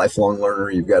be a lifelong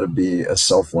learner. You've got to be a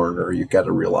self-learner. You've got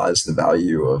to realize the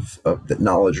value of that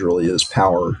knowledge really is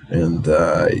power. And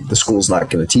the school's not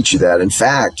going to teach you that. In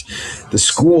fact, the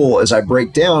school, as I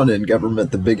break down in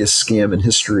Government, the Biggest Scam in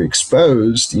History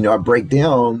Exposed, I break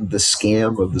down the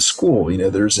scam of the school.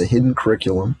 There's a hidden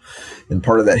curriculum. And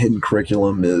part of that hidden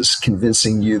curriculum is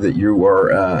convincing you that you are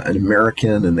an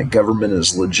American and that government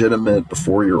is legitimate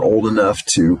before you're old enough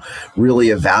to really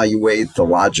evaluate the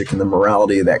logic and the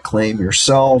morality of that claim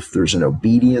yourself. There's an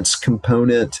obedience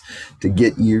component to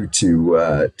get you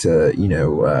to get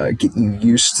you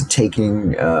used to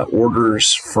taking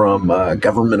orders from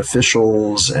government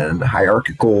officials and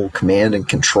hierarchical command and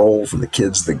control for the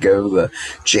kids that go the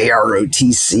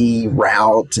JROTC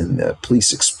route and the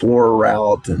police explorer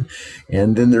route.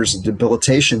 And then there's a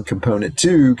debilitation component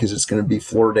too, because it's going to be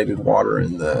fluoridated water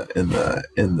in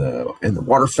the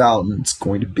water fountain. It's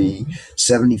going to be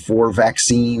 74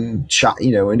 vaccine shot,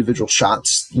 individual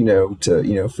shots,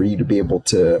 for you to be able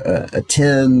to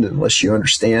attend, unless you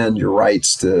understand your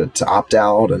rights to opt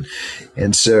out.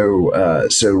 And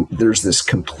so there's this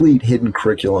complete hidden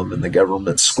curriculum in the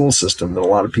government school system that a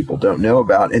lot of people don't know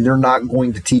about, and they're not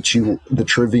going to teach you the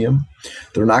trivium.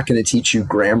 They're not going to teach you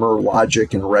grammar,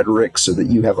 logic, and rhetoric so that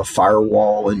you have a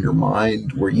firewall in your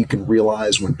mind where you can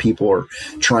realize when people are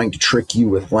trying to trick you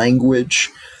with language.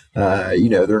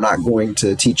 They're not going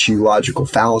to teach you logical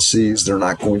fallacies. They're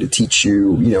not going to teach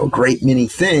you, a great many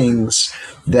things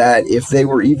that if they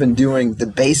were even doing the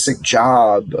basic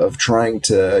job of trying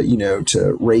to,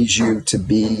 to raise you to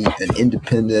be an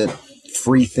independent,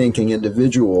 free-thinking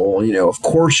individual, of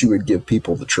course you would give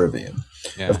people the trivium.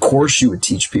 Yeah. Of course you would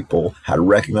teach people how to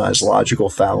recognize logical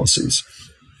fallacies.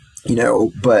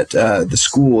 But the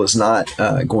school is not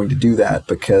going to do that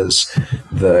because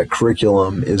the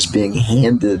curriculum is being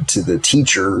handed to the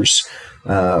teachers,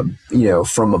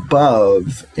 from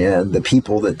above, and the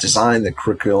people that design the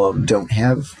curriculum don't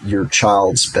have your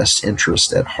child's best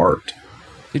interest at heart.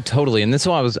 Dude, totally. And this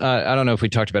one I don't know if we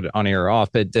talked about it on air or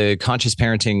off, but the conscious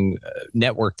parenting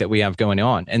network that we have going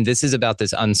on. And this is about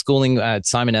this unschooling.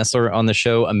 Simon Essler on the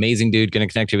show, amazing dude, going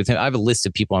to connect you with him. I have a list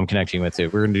of people I'm connecting with too.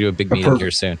 We're going to do a big Oh, meeting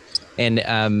here perfect. soon.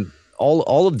 And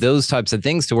all of those types of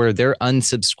things to where they're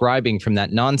unsubscribing from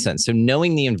that nonsense. So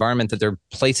knowing the environment that they're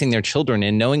placing their children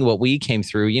in, knowing what we came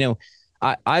through,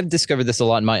 I've discovered this a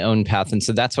lot in my own path. And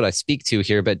so that's what I speak to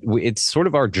here. But it's sort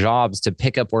of our jobs to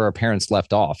pick up where our parents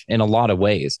left off in a lot of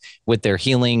ways with their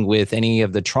healing, with any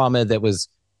of the trauma that was,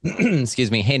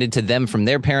 excuse me, handed to them from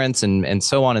their parents and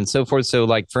so on and so forth. So,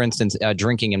 like, for instance,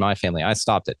 drinking in my family, I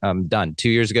stopped it. I'm done 2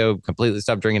 years ago, completely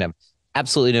stopped drinking. I've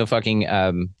absolutely no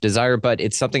fucking desire, but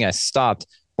it's something I stopped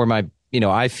where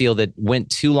I feel that went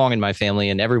too long in my family,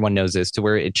 and everyone knows this, to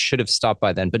where it should have stopped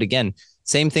by then. But again,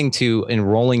 same thing to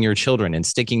enrolling your children and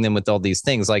sticking them with all these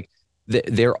things. Like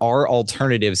there are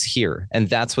alternatives here. And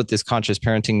that's what this conscious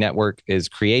parenting network is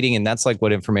creating. And that's like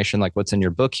what information, like what's in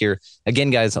your book here.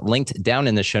 Again, guys, linked down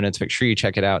in the show notes. Make sure you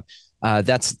check it out.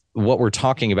 That's what we're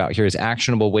talking about here, is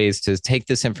actionable ways to take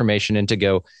this information and to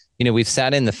go, we've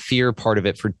sat in the fear part of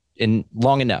it for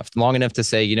long enough to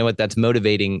say, you know what, that's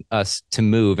motivating us to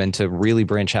move and to really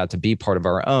branch out, to be part of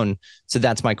our own. So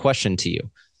that's my question to you.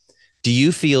 Do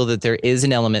you feel that there is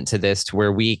an element to this to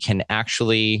where we can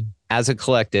actually, as a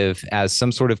collective, as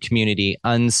some sort of community,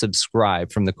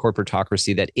 unsubscribe from the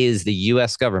corporatocracy that is the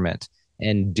US government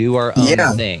and do our own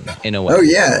Yeah. thing in a Oh way?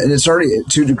 yeah, and it's already,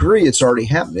 to a degree, it's already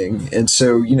happening. And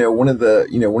so, one of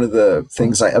the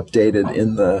things I updated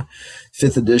in the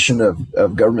fifth edition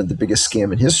of Government, the Biggest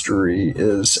Scam in History,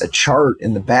 is a chart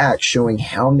in the back showing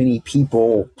how many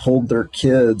people pulled their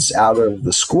kids out of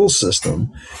the school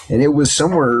system. And it was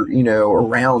somewhere,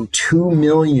 around 2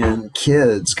 million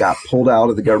kids got pulled out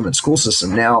of the government school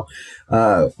system. Now,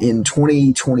 in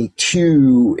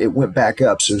 2022, it went back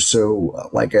up. So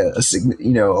like I'd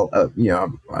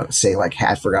say like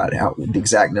half, forgot how the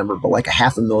exact number, but like a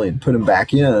 500,000 put them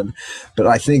back in. But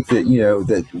I think that,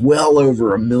 that well over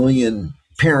 1 million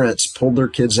parents pulled their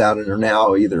kids out and are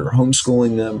now either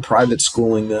homeschooling them, private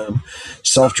schooling them,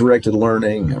 self-directed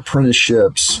learning,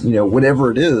 apprenticeships,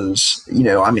 whatever it is.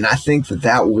 I think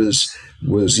that was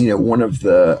one of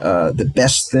the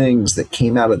best things that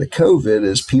came out of the COVID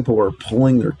is people are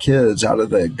pulling their kids out of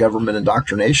the government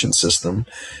indoctrination system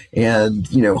and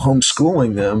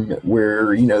homeschooling them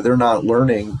where they're not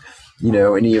learning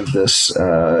any of this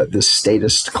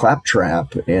statist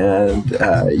claptrap and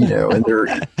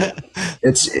they're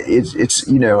it's it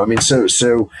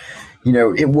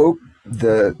woke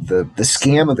the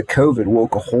scam of the COVID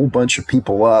woke a whole bunch of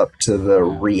people up to the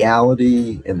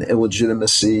reality and the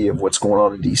illegitimacy of what's going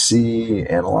on in DC,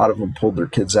 and a lot of them pulled their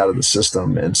kids out of the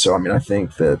system. And so, I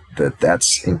think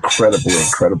that's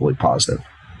incredibly positive.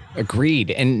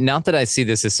 Agreed. And not that I see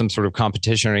this as some sort of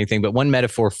competition or anything, but one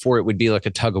metaphor for it would be like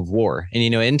a tug of war. And,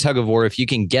 in tug of war, if you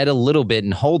can get a little bit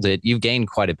and hold it, you've gained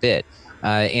quite a bit.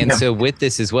 And Yeah. so with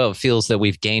this as well, it feels that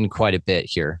we've gained quite a bit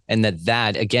here. And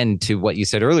that again, to what you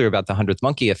said earlier about the 100th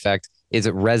monkey effect, is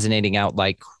it resonating out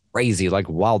like crazy, like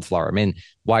wildflower. I mean,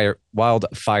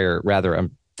 wildfire, rather.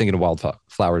 I'm thinking of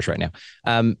wildflowers right now.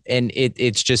 And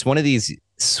it's just one of these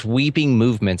sweeping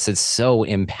movements that's so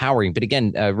empowering. But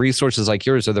again, resources like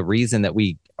yours are the reason that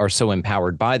we are so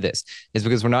empowered by this, is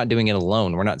because we're not doing it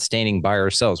alone. We're not standing by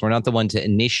ourselves. We're not the one to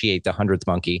initiate the 100th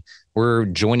monkey. We're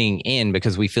joining in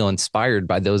because we feel inspired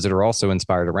by those that are also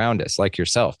inspired around us, like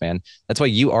yourself, man. That's why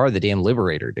you are the damn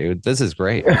liberator, dude. This is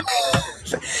great.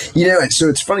 So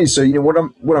it's funny. So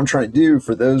what I'm trying to do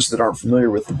for those that aren't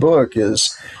familiar with the book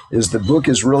is the book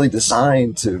is really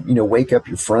designed to wake up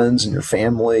your friends and your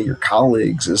family, your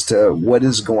colleagues, as to what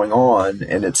is going on,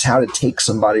 and it's how to take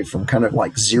somebody from kind of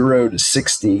like 0 to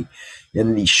 60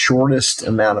 in the shortest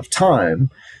amount of time.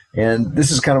 And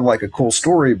this is kind of like a cool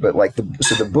story, but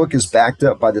the book is backed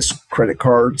up by this credit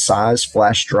card size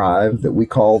flash drive that we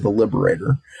call the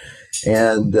Liberator.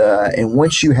 And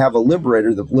once you have a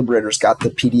Liberator, the Liberator's got the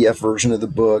PDF version of the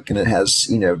book, and it has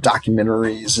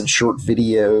documentaries and short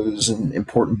videos and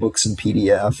important books in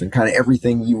PDF and kind of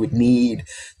everything you would need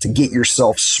to get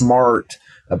yourself smart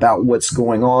about what's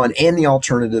going on and the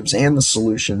alternatives and the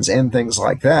solutions and things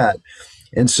like that.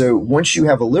 And so once you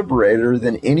have a Liberator,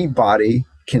 then anybody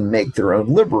can make their own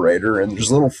Liberator, and there's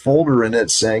a little folder in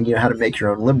it saying how to make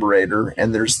your own Liberator,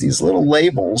 and there's these little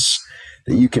labels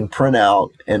that you can print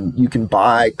out, and you can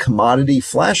buy commodity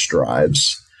flash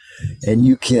drives, and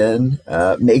you can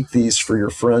make these for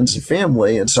your friends and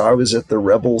family. And so I was at the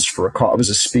Rebels for a Cause. I was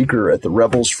a speaker at the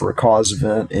Rebels for a Cause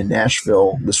event in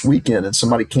Nashville this weekend, and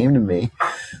somebody came to me,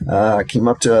 came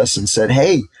up to us and said,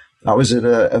 "Hey, I was at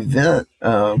a event,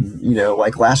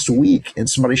 like last week, and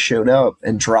somebody showed up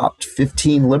and dropped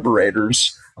 15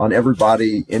 liberators on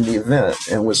everybody in the event,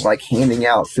 and was like handing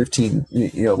out 15,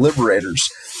 liberators.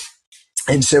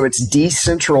 And so it's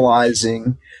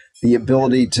decentralizing the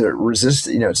ability to resist.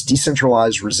 It's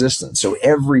decentralized resistance, so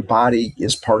everybody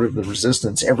is part of the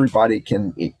resistance. Everybody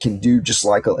can do, just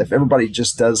like, if everybody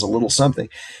just does a little something.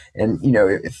 And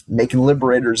if making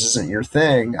liberators isn't your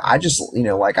thing, I just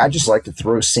like to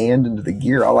throw sand into the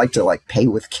gear. I like to like pay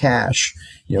with cash.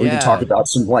 We can talk Yeah. about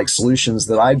some like solutions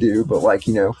that I do, but like,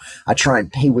 I try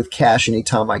and pay with cash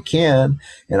anytime I can.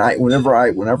 And whenever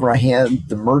I hand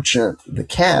the merchant the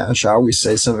cash, I always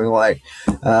say something like,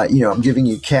 I'm giving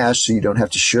you cash so you don't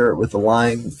have to share it with the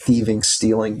lying, thieving,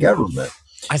 stealing government.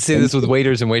 I say And this with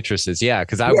waiters and waitresses. Yeah.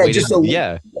 Cause I yeah, waited. just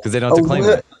Yeah. Cause they don't a, have to claim li-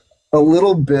 that. a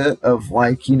little bit of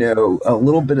like, a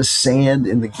little bit of sand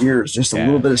in the gears, just a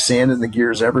little Yeah. bit of sand in the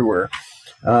gears everywhere.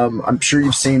 I'm sure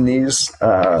you've seen these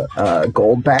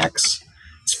gold backs.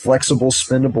 It's flexible,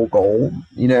 spendable gold.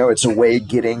 It's a way of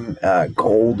getting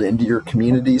gold into your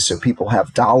community, so people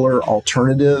have dollar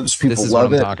alternatives. This People is what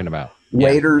love I'm it. talking about. Yeah.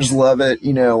 Waiters love it.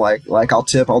 Like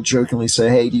I'll jokingly say,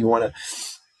 "Hey, do you want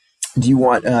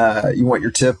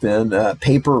your tip in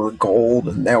paper or gold?"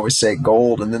 And they always say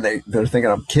gold, and then they're thinking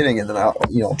I'm kidding, and then I'll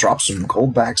drop some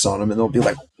gold backs on them, and they'll be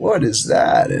like, "What is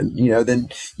that?" And then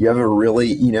you have a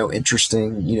really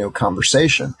interesting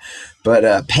conversation.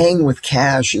 But paying with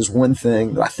cash is one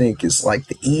thing that I think is like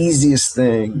the easiest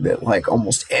thing that like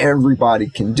almost everybody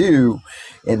can do.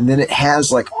 And then it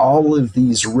has like all of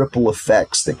these ripple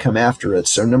effects that come after it.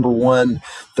 So number one,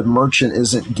 the merchant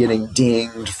isn't getting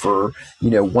dinged for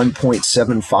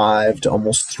 1.75 to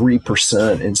almost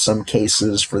 3% in some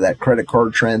cases for that credit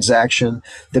card transaction.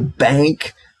 The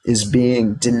bank is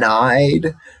being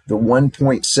denied the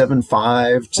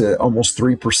 1.75 to almost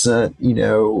 3%,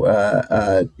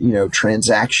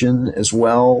 transaction as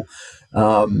well.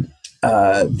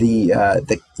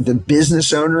 The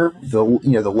business owner, the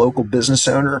local business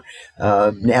owner,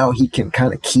 now he can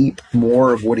kind of keep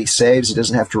more of what he saves. He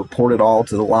doesn't have to report it all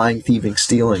to the lying, thieving,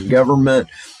 stealing government.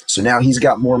 So now he's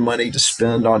got more money to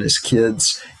spend on his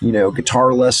kids,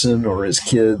 guitar lesson, or his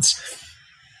kids,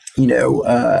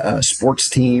 sports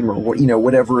team, or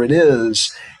whatever it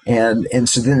is. And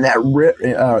so then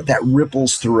that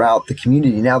ripples throughout the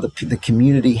community. Now the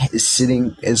community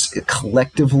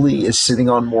collectively is sitting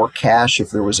on more cash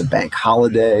if there was a bank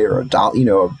holiday or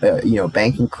a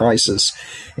banking crisis.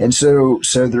 And so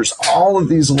there's all of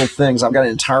these little things. I've got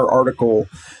an entire article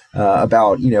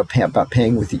about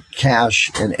paying with cash,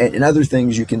 and other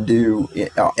things you can do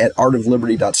at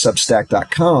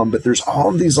artofliberty.substack.com. But there's all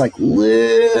of these like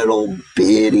little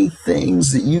bitty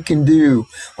things that you can do,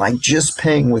 like just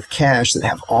paying with cash, that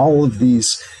have all of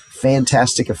these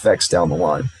fantastic effects down the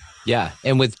line. Yeah.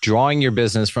 And withdrawing your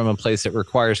business from a place that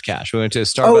requires cash. We went to a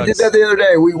Oh, I did Starbucks. that the other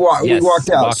day. We Yes. walked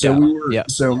out. Walked So out. we were Yeah.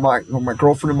 so my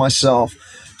girlfriend and myself,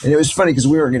 and it was funny because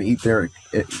we weren't going to eat there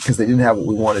because they didn't have what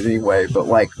we wanted anyway. But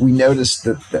like we noticed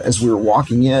that as we were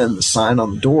walking in, the sign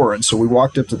on the door, and so we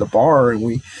walked up to the bar and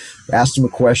we asked them a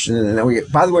question, and then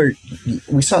by the way,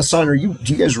 we saw a sign. Do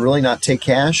you guys really not take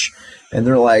cash? And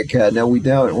they're like, no, we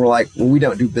don't. And we're like, well, we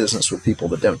don't do business with people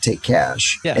that don't take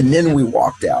cash. Yeah. And then we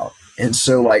walked out. And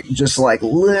so like just like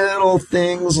little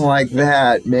things like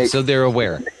that make So they're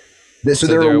aware. so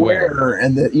they're aware,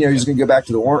 and that he's going to go back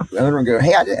to the owner and go,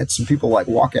 "Hey, I had some people like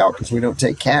walk out because we don't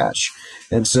take cash,"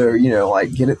 and so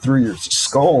like get it through your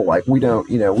skull, like we don't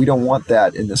want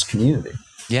that in this community.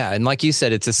 Yeah. And like you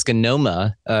said, it's a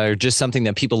scanoma, or just something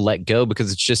that people let go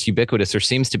because it's just ubiquitous, or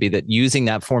seems to be, that using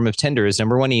that form of tender is,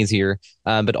 number one, easier,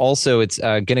 but also it's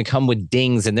going to come with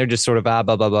dings, and they're just sort of blah,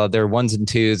 blah, blah. They're ones and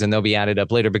twos, and they'll be added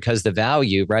up later because the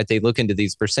value, right? They look into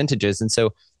these percentages. And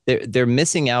so they're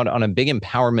missing out on a big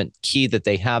empowerment key that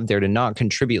they have there to not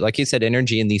contribute, like you said,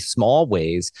 energy in these small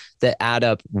ways that add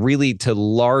up really to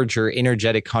larger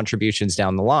energetic contributions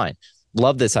down the line.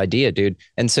 Love this idea, dude.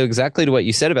 And so exactly to what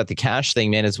you said about the cash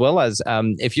thing, man, as well as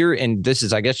if you're, and this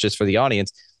is, I guess, just for the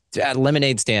audience, at a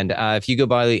lemonade stand, if you go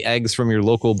buy the eggs from your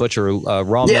local butcher,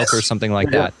 raw milk or something like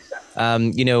that,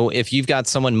 if you've got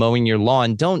someone mowing your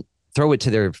lawn, don't throw it to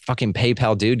their fucking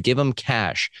PayPal, dude. Give them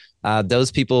cash.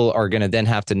 Those people are going to then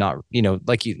have to not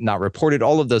report it,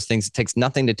 all of those things. It takes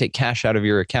nothing to take cash out of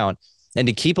your account. And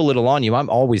to keep a little on you, I'm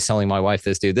always telling my wife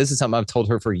this, dude. This is something I've told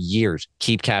her for years.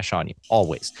 Keep cash on you,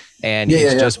 always. And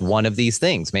it's just one of these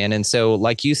things, man. And so,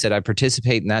 like you said, I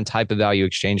participate in that type of value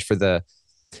exchange for the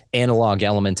analog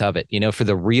element of it, for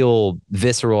the real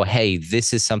visceral, hey,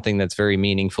 this is something that's very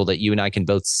meaningful that you and I can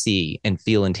both see and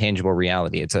feel in tangible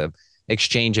reality. It's a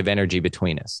exchange of energy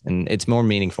between us. And it's more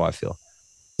meaningful, I feel.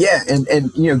 Yeah,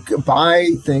 and buy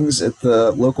things at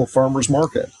the local farmers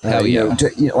market. Hell yeah.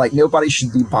 Like nobody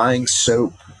should be buying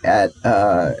soap at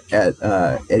HEB.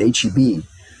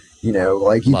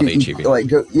 Like you Love could HEB. like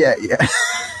go. Yeah, yeah.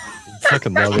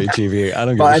 Fucking love HEB. I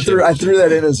don't give But a shit. I threw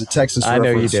that in as a Texas I know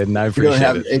you reference. did, and I We don't appreciate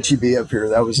have it. HEB up here.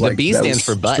 That was The like B that stands was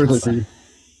for strictly butts. for you.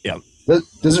 Yeah.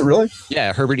 Does it really?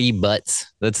 Yeah, Herbert E. Butts.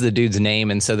 That's the dude's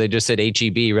name. And so they just said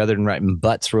HEB rather than writing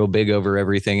butts real big over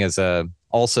everything as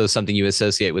also something you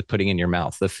associate with putting in your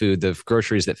mouth, the food, the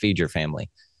groceries that feed your family.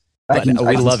 I But can. I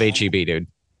we can. love HEB, dude.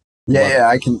 Yeah, Love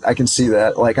it. yeah. I can see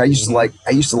that. Like Mm-hmm.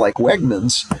 I used to like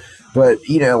Wegmans, but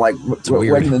like It's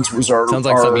weird. Wegmans was Sounds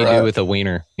like something you do with a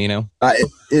wiener, you know?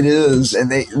 it is,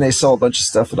 and they sell a bunch of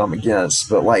stuff that I'm against.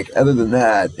 But like other than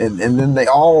that, and then they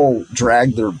all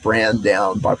drag their brand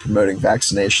down by promoting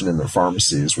vaccination in their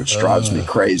pharmacies, which drives me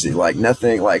crazy. Like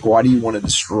nothing. Like why do you want to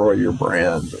destroy your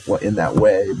brand in that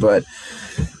way? But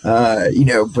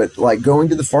like going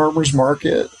to the farmer's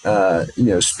market,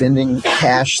 spending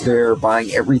cash there,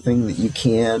 buying everything that you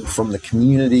can from the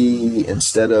community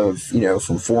instead of,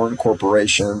 from foreign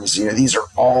corporations. These are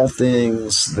all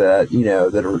things that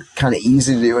are kind of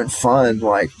easy to do and fun.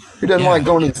 Like, who doesn't Yeah. like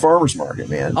going to the farmer's market,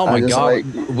 man? Oh I my just God.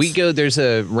 like, There's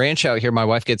a ranch out here my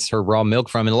wife gets her raw milk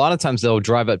from. And a lot of times they'll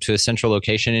drive up to a central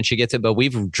location and she gets it. But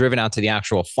we've driven out to the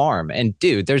actual farm. And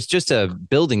dude, there's just a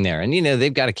building there. And,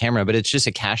 they've got a camera, but it's just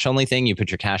a cash only thing. You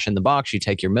put your cash in the box, you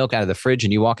take your milk out of the fridge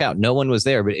and you walk out. No one was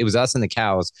there, but it was us and the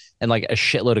cows and like a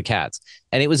shitload of cats.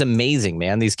 And it was amazing,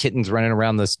 man. These kittens running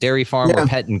around this dairy farm. We're yeah.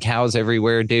 petting cows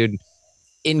everywhere, dude.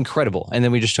 Incredible. And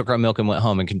then we just took our milk and went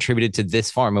home and contributed to this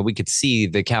farm. And we could see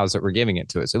the cows that were giving it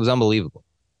to us. It was unbelievable.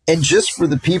 And just for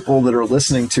the people that are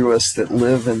listening to us that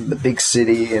live in the big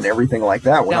city and everything like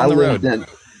that, Down the road.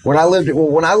 When I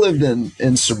lived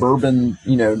in suburban,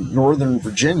 Northern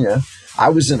Virginia, I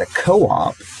was in a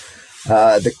co-op.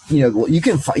 You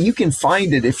can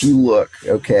find it if you look.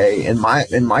 Okay, in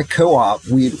my co-op,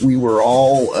 we were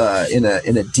all in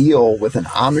a deal with an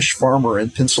Amish farmer in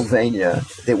Pennsylvania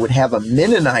that would have a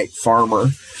Mennonite farmer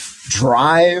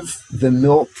drive the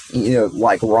milk,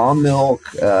 like raw milk,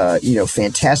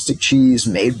 fantastic cheese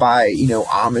made by,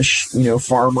 Amish,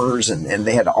 farmers. And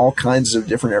they had all kinds of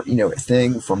different,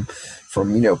 thing from,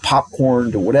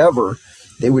 popcorn to whatever.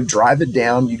 They would drive it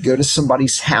down. You'd go to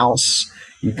somebody's house.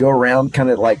 You'd go around kind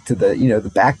of like to the, the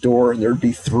back door, and there'd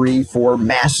be 3, 4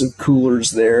 massive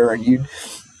coolers there. And you'd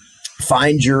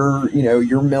find your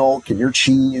milk and your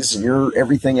cheese and your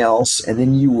everything else, and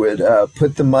then you would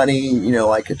put the money,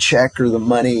 like a check or the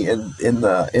money in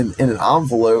an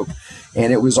envelope,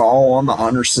 and it was all on the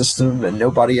honor system, and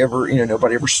nobody ever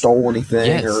stole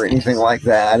anything or anything like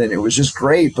that, and it was just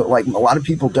great. But like a lot of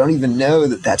people don't even know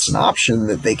that that's an option,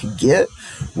 that they can get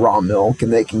raw milk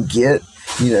and they can get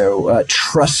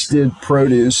trusted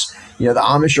produce. The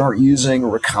Amish aren't using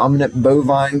recombinant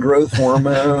bovine growth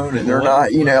hormone, and they're not,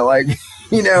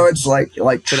 it's like.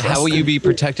 But how will you be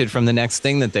protected from the next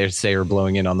thing that they say are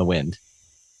blowing in on the wind?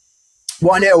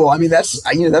 Well, I know. Well, I mean,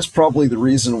 that's probably the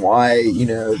reason why,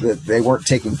 that they weren't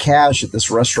taking cash at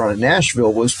this restaurant in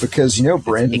Nashville was because,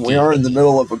 Brandon, we are in the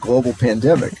middle of a global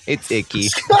pandemic. It's icky.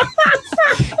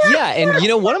 Yeah.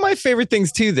 And, one of my favorite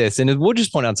things to this, and we'll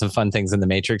just point out some fun things in the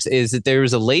Matrix, is that there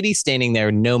was a lady standing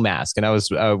there, no mask. And I was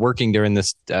working during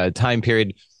this time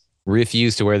period,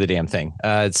 refused to wear the damn thing.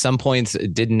 At some points,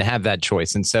 didn't have that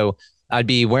choice. And so I'd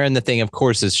be wearing the thing, of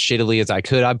course, as shittily as I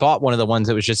could. I bought one of the ones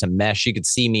that was just a mesh. You could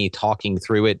see me talking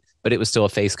through it, but it was still a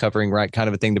face covering, right? Kind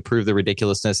of a thing to prove the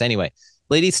ridiculousness. Anyway,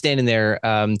 lady's standing there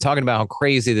talking about how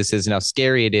crazy this is and how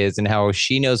scary it is and how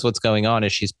she knows what's going on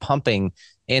as she's pumping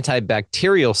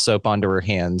antibacterial soap onto her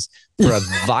hands for a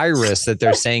virus that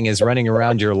they're saying is running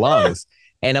around your lungs.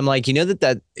 And I'm like,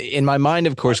 that in my mind,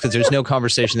 of course, because there's no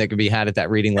conversation that can be had at that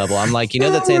reading level. I'm like,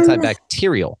 that's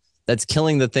antibacterial. That's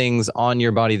killing the things on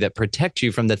your body that protect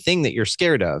you from the thing that you're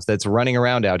scared of that's running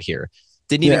around out here.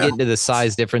 Didn't even get into the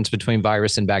size difference between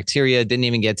virus and bacteria. Didn't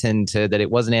even get into that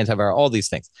it wasn't antiviral, all these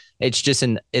things. It's just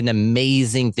an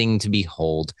amazing thing to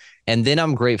behold. And then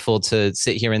I'm grateful to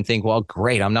sit here and think, well,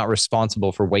 great, I'm not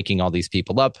responsible for waking all these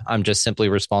people up. I'm just simply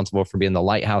responsible for being the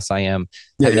lighthouse I am,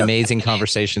 having amazing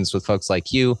conversations with folks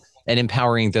like you and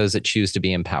empowering those that choose to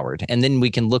be empowered. And then we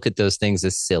can look at those things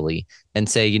as silly and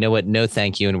say, you know what, no,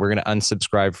 thank you. And we're going to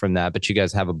unsubscribe from that, but you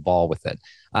guys have a ball with it.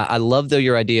 I love, though,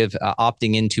 your idea of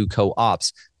opting into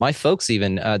co-ops. My folks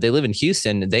even, they live in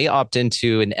Houston. They opt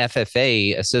into an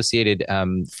FFA, Associated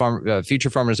Future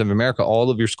Farmers of America. All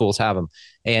of your schools have them.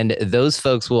 And those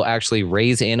folks will actually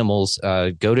raise animals,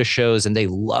 go to shows, and they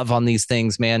love on these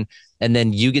things, man. And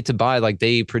then you get to buy, like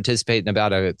they participate in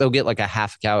they'll get like a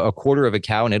half a cow, a quarter of a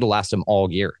cow, and it'll last them all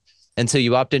year. And so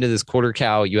you opt into this quarter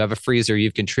cow, you have a freezer,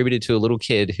 you've contributed to a little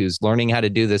kid who's learning how to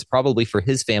do this probably for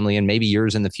his family and maybe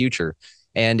yours in the future.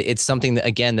 And it's something that,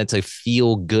 again, that's a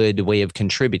feel good way of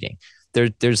contributing.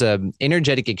 There's a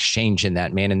energetic exchange in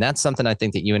that, man. And that's something I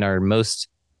think that you and I are most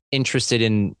interested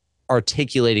in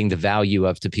articulating the value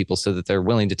of to people so that they're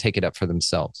willing to take it up for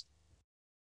themselves.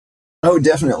 Oh,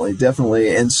 definitely,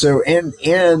 definitely. And so, and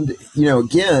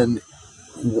again,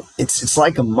 it's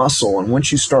like a muscle, and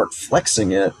once you start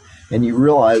flexing it and you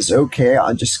realize, okay,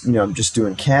 I'm just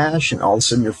doing cash, and all of a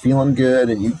sudden you're feeling good,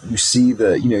 and you see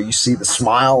you see the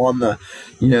smile on the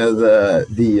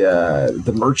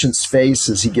merchant's face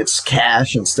as he gets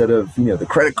cash instead of the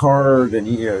credit card, and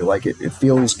like it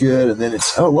feels good. And then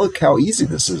it's, oh, look how easy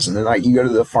this is. And then like you go to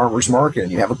the farmer's market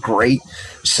and you have a great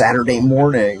Saturday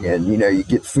morning, and you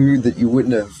get food that you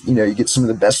wouldn't have, you get some of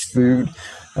the best food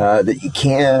that you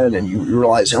can, and you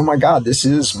realize, oh my God, this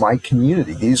is my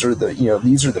community. These are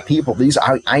the people.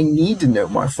 I need to know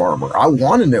my farmer. I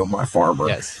want to know my farmer.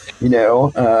 Yes.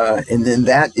 And then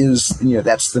that is,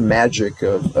 that's the magic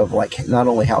of like not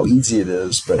only how easy it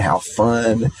is, but how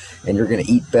fun, and you're going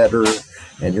to eat better,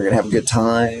 and you're going to have a good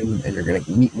time, and you're going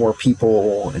to meet more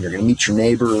people, and you're going to meet your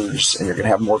neighbors, and you're going to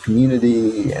have more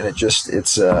community, and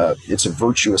it's a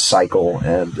virtuous cycle,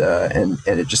 and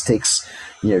it just takes,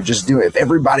 just do it. If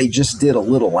everybody just did a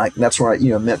little, like that's what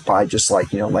I, meant by just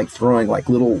like, like throwing like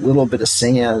little bit of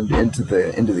sand into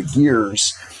the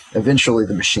gears, eventually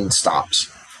the machine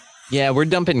stops. Yeah, we're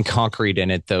dumping concrete in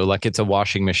it though, like it's a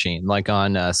washing machine, like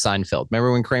on Seinfeld.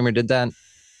 Remember when Kramer did that?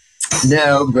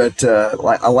 No, but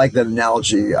I like that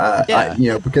analogy.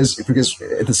 Yeah. Because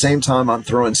at the same time I'm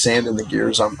throwing sand in the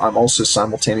gears, I'm also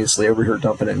simultaneously over here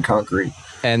dumping it in concrete.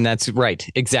 And that's right.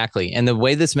 Exactly. And the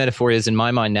way this metaphor is in my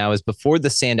mind now is before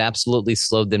the sand absolutely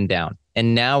slowed them down.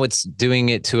 And now it's doing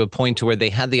it to a point to where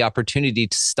they had the opportunity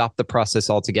to stop the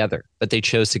process altogether, but they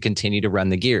chose to continue to run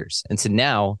the gears. And so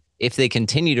now, if they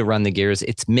continue to run the gears,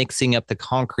 it's mixing up the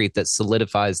concrete that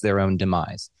solidifies their own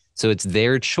demise. So it's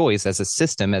their choice as a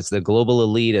system, as the global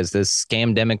elite, as the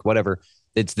scamdemic, whatever.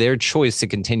 It's their choice to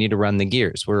continue to run the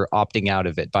gears. We're opting out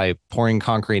of it by pouring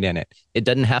concrete in it. It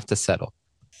doesn't have to settle.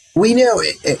 We know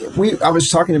I was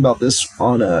talking about this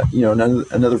on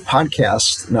another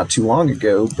podcast not too long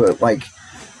ago, but like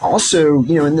also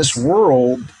in this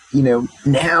world,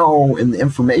 now in the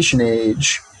information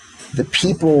age, the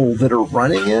people that are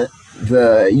running it,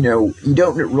 you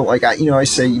don't really, like I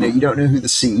say, you don't know who the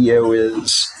CEO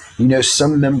is,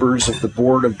 some members of the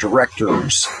board of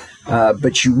directors,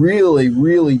 but you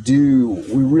really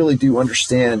do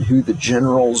understand who the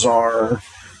generals are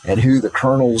and who the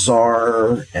colonels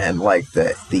are, and like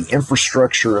the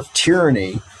infrastructure of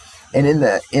tyranny. And in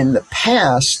the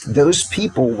past, those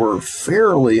people were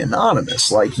fairly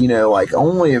anonymous. Like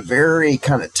only a very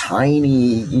kind of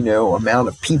tiny amount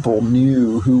of people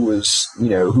knew who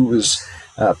was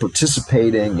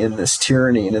participating in this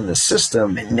tyranny and in this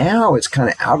system. And now it's kind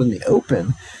of out in the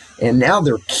open. And now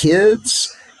their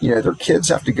kids, their kids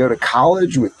have to go to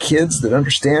college with kids that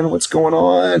understand what's going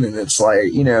on. And it's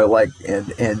like,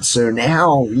 and so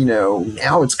now,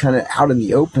 now it's kind of out in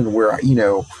the open where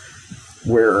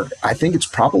I think it's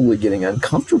probably getting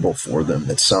uncomfortable for them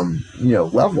at some,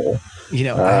 level.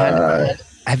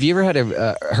 Have you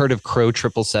ever heard of Crow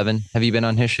 777? Have you been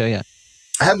on his show yet?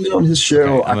 I haven't been on his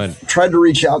show. Okay, I've tried to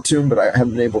reach out to him, but I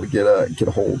haven't been able to get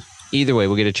a hold. Either way,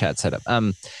 we'll get a chat set up.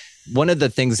 One of the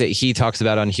things that he talks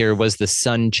about on here was the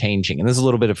sun changing. And there's a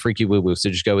little bit of freaky woo-woo, so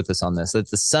just go with us on this.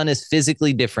 That the sun is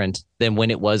physically different than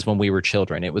when it was when we were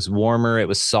children. It was warmer, it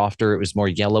was softer, it was more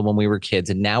yellow when we were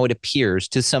kids. And now it appears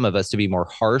to some of us to be more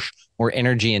harsh, more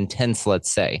energy intense,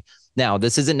 let's say. Now,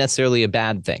 this isn't necessarily a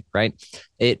bad thing, right?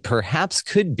 It perhaps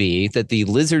could be that the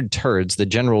lizard turds, the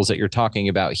generals that you're talking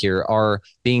about here, are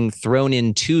being thrown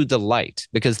into the light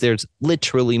because there's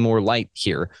literally more light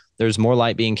here. There's more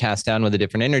light being cast down with a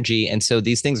different energy. And so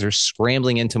these things are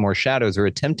scrambling into more shadows or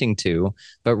attempting to.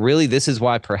 But really, this is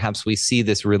why perhaps we see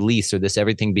this release or this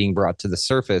everything being brought to the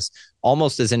surface,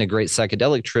 almost as in a great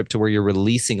psychedelic trip to where you're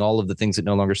releasing all of the things that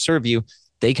no longer serve you.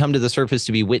 They come to the surface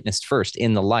to be witnessed first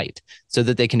in the light so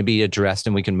that they can be addressed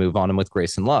and we can move on them with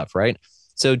grace and love, right?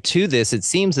 So to this, it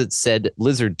seems that said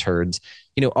lizard turds,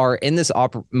 are in this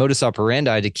modus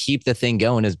operandi to keep the thing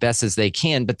going as best as they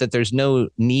can, but that there's no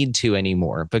need to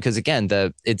anymore because again,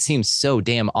 it seems so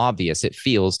damn obvious. It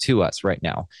feels to us right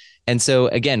now. And so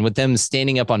again, with them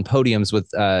standing up on podiums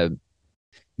with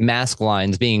mask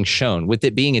lines being shown, with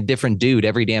it being a different dude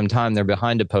every damn time they're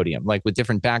behind a podium, like with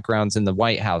different backgrounds in the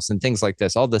White House and things like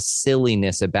this, all the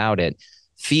silliness about it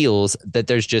feels that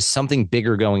there's just something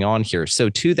bigger going on here. So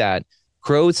to that,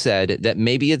 Crow said that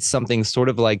maybe it's something sort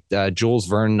of like Jules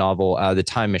Verne novel, The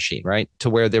Time Machine, right? To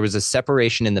where there was a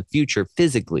separation in the future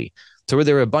physically, to where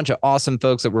there were a bunch of awesome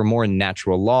folks that were more in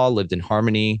natural law, lived in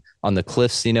harmony on the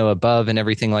cliffs, above and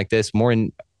everything like this, more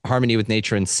in harmony with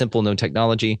nature and simple, no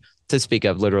technology to speak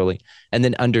of, literally. And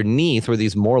then underneath were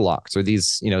these Morlocks or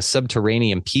these,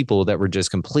 subterranean people that were just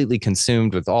completely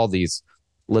consumed with all these,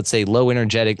 let's say, low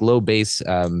energetic, low base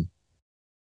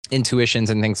intuitions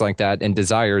and things like that and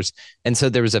desires. And so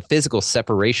there was a physical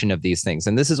separation of these things.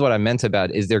 And this is what I meant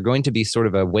about, is there going to be sort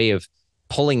of a way of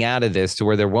pulling out of this to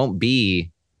where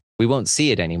we won't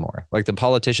see it anymore. Like the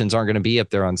politicians aren't going to be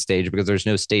up there on stage because there's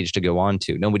no stage to go on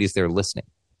to. Nobody's there listening.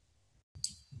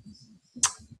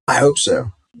 I hope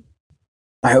so.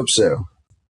 I hope so.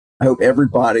 I hope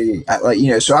everybody,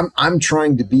 so I'm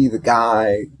trying to be the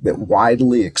guy that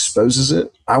widely exposes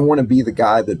it. I want to be the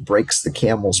guy that breaks the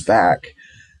camel's back.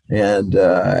 And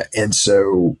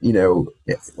so,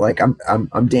 like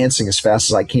I'm dancing as fast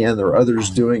as I can. There are others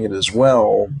doing it as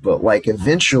well, but like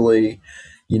eventually,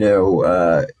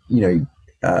 what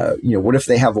if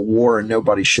they have a war and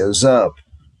nobody shows up?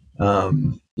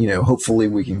 Hopefully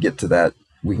we can get to that.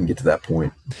 We can get to that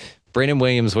point. Brandon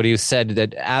Williams, what you said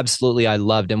that absolutely I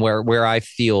loved, and where I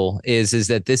feel is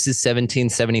that this is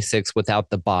 1776 without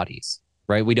the bodies,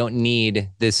 right? We don't need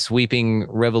this sweeping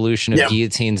revolution of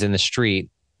guillotines in the street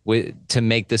to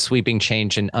make the sweeping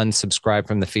change and unsubscribe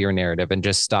from the fear narrative and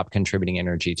just stop contributing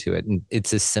energy to it. And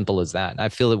it's as simple as that. And I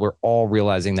feel that we're all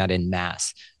realizing that in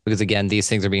mass, because again, these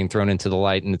things are being thrown into the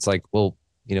light, and it's like, well,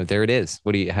 there it is.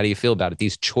 How do you feel about it?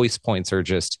 These choice points are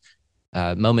just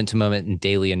moment to moment and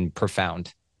daily and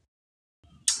profound.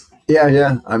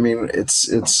 Yeah. I mean, it's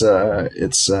going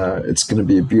to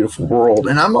be a beautiful world,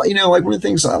 and I'm, like one of the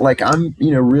things, like I'm,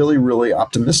 really, really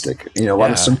optimistic. A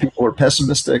lot of some people are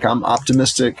pessimistic. I'm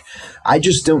optimistic. I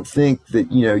just don't think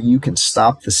that you can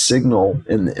stop the signal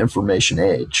in the information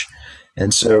age,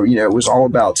 and so it was all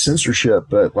about censorship,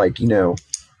 but like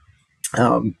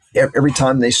every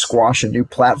time they squash a new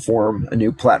platform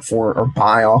or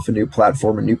buy off a new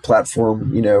platform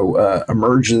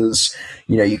emerges.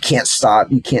 You can't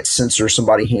censor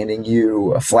somebody handing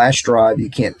you a flash drive. You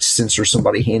can't censor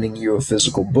somebody handing you a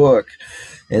physical book.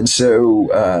 And so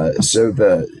that's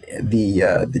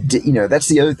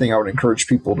the other thing I would encourage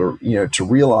people to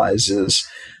realize is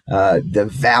the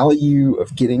value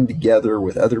of getting together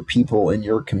with other people in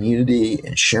your community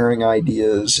and sharing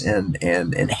ideas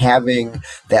and having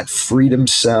that freedom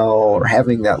cell or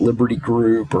having that liberty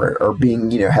group or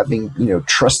being, having,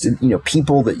 trusted,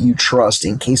 people that you trust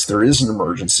in case there is an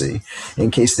emergency,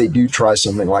 in case they do try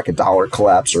something like a dollar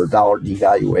collapse or a dollar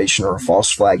devaluation or a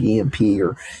false flag EMP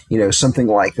or, something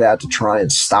like that to try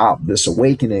and stop this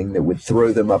awakening that would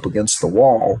throw them up against the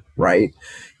wall, right?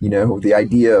 The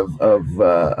idea of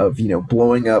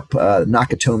blowing up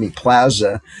Nakatomi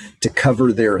Plaza to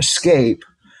cover their escape.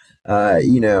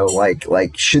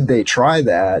 Like should they try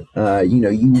that?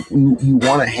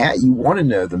 You want to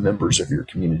know the members of your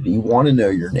community. You want to know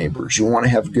your neighbors. You want to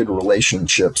have good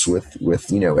relationships with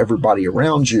everybody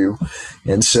around you.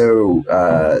 And so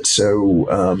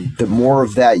the more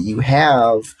of that you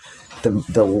have,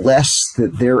 the less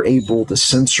that they're able to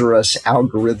censor us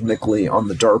algorithmically on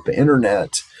the DARPA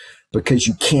internet, because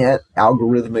you can't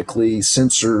algorithmically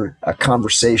censor a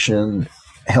conversation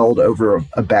held over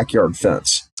a backyard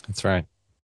fence. That's right.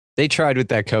 They tried with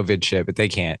that COVID shit, but they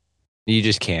can't. You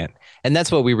just can't. And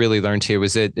that's what we really learned here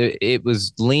was that it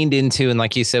was leaned into. And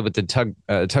like you said, with the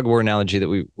tug war analogy that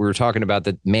we were talking about,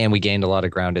 that, man, we gained a lot of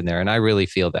ground in there. And I really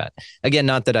feel that. Again,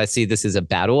 not that I see this as a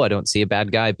battle. I don't see a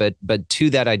bad guy. But to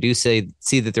that, I do see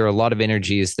that there are a lot of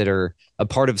energies that are a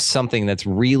part of something that's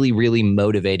really, really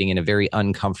motivating in a very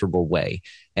uncomfortable way.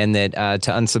 And that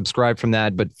to unsubscribe from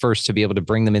that, but first to be able to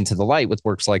bring them into the light with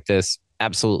works like this,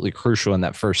 absolutely crucial in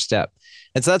that first step.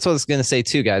 And so that's what I was going to say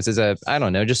too, guys, is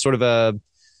just sort of a,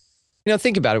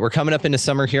 think about it. We're coming up into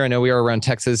summer here. I know we are around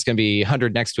Texas. It's going to be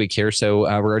 100 next week here. So we're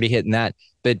already hitting that.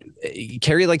 But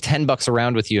carry like $10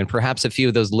 around with you and perhaps a few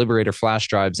of those Liberator flash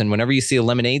drives. And whenever you see a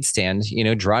lemonade stand,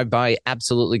 drive by,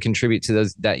 absolutely contribute to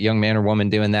that young man or woman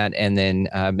doing that. And then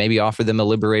maybe offer them a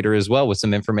Liberator as well with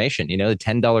some information. The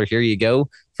 $10, here you go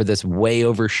for this way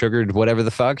over sugared whatever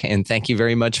the fuck. And thank you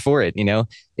very much for it.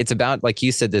 It's about, like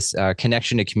you said, this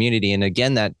connection to community. And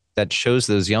again, that shows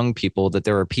those young people that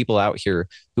there are people out here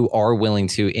who are willing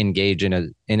to engage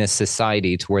in a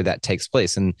society to where that takes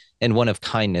place, and one of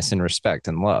kindness and respect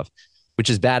and love, which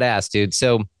is badass, dude.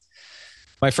 So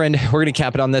my friend, we're going to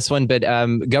cap it on this one, but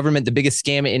Government, the Biggest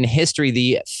Scam in History,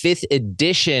 the 5th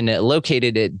edition,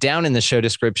 located it down in the show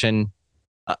description.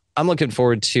 I'm looking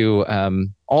forward to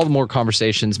all the more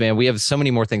conversations, man. We have so many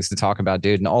more things to talk about,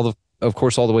 dude. And of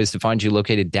course, all the ways to find you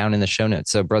located down in the show notes.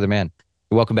 So, brother, man,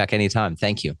 you're welcome back anytime.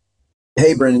 Thank you.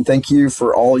 Hey, Brendan, thank you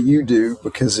for all you do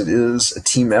because it is a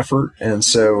team effort. And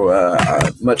so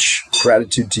much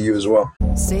gratitude to you as well.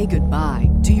 Say goodbye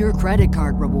to your credit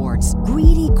card rewards.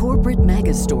 Greedy corporate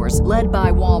mega stores, led by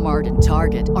Walmart and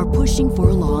Target, are pushing for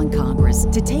a law in Congress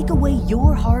to take away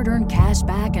your hard-earned cash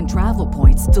back and travel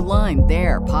points to line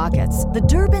their pockets. The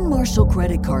Durbin-Marshall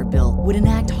credit card bill would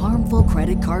enact harmful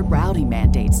credit card routing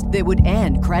mandates that would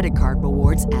end credit card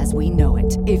rewards as we know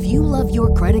it. If you love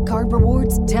your credit card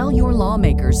rewards, tell your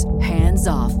lawmakers, hands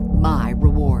off my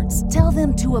rewards. Tell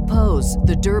them to oppose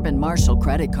the Durbin-Marshall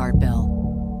credit card bill.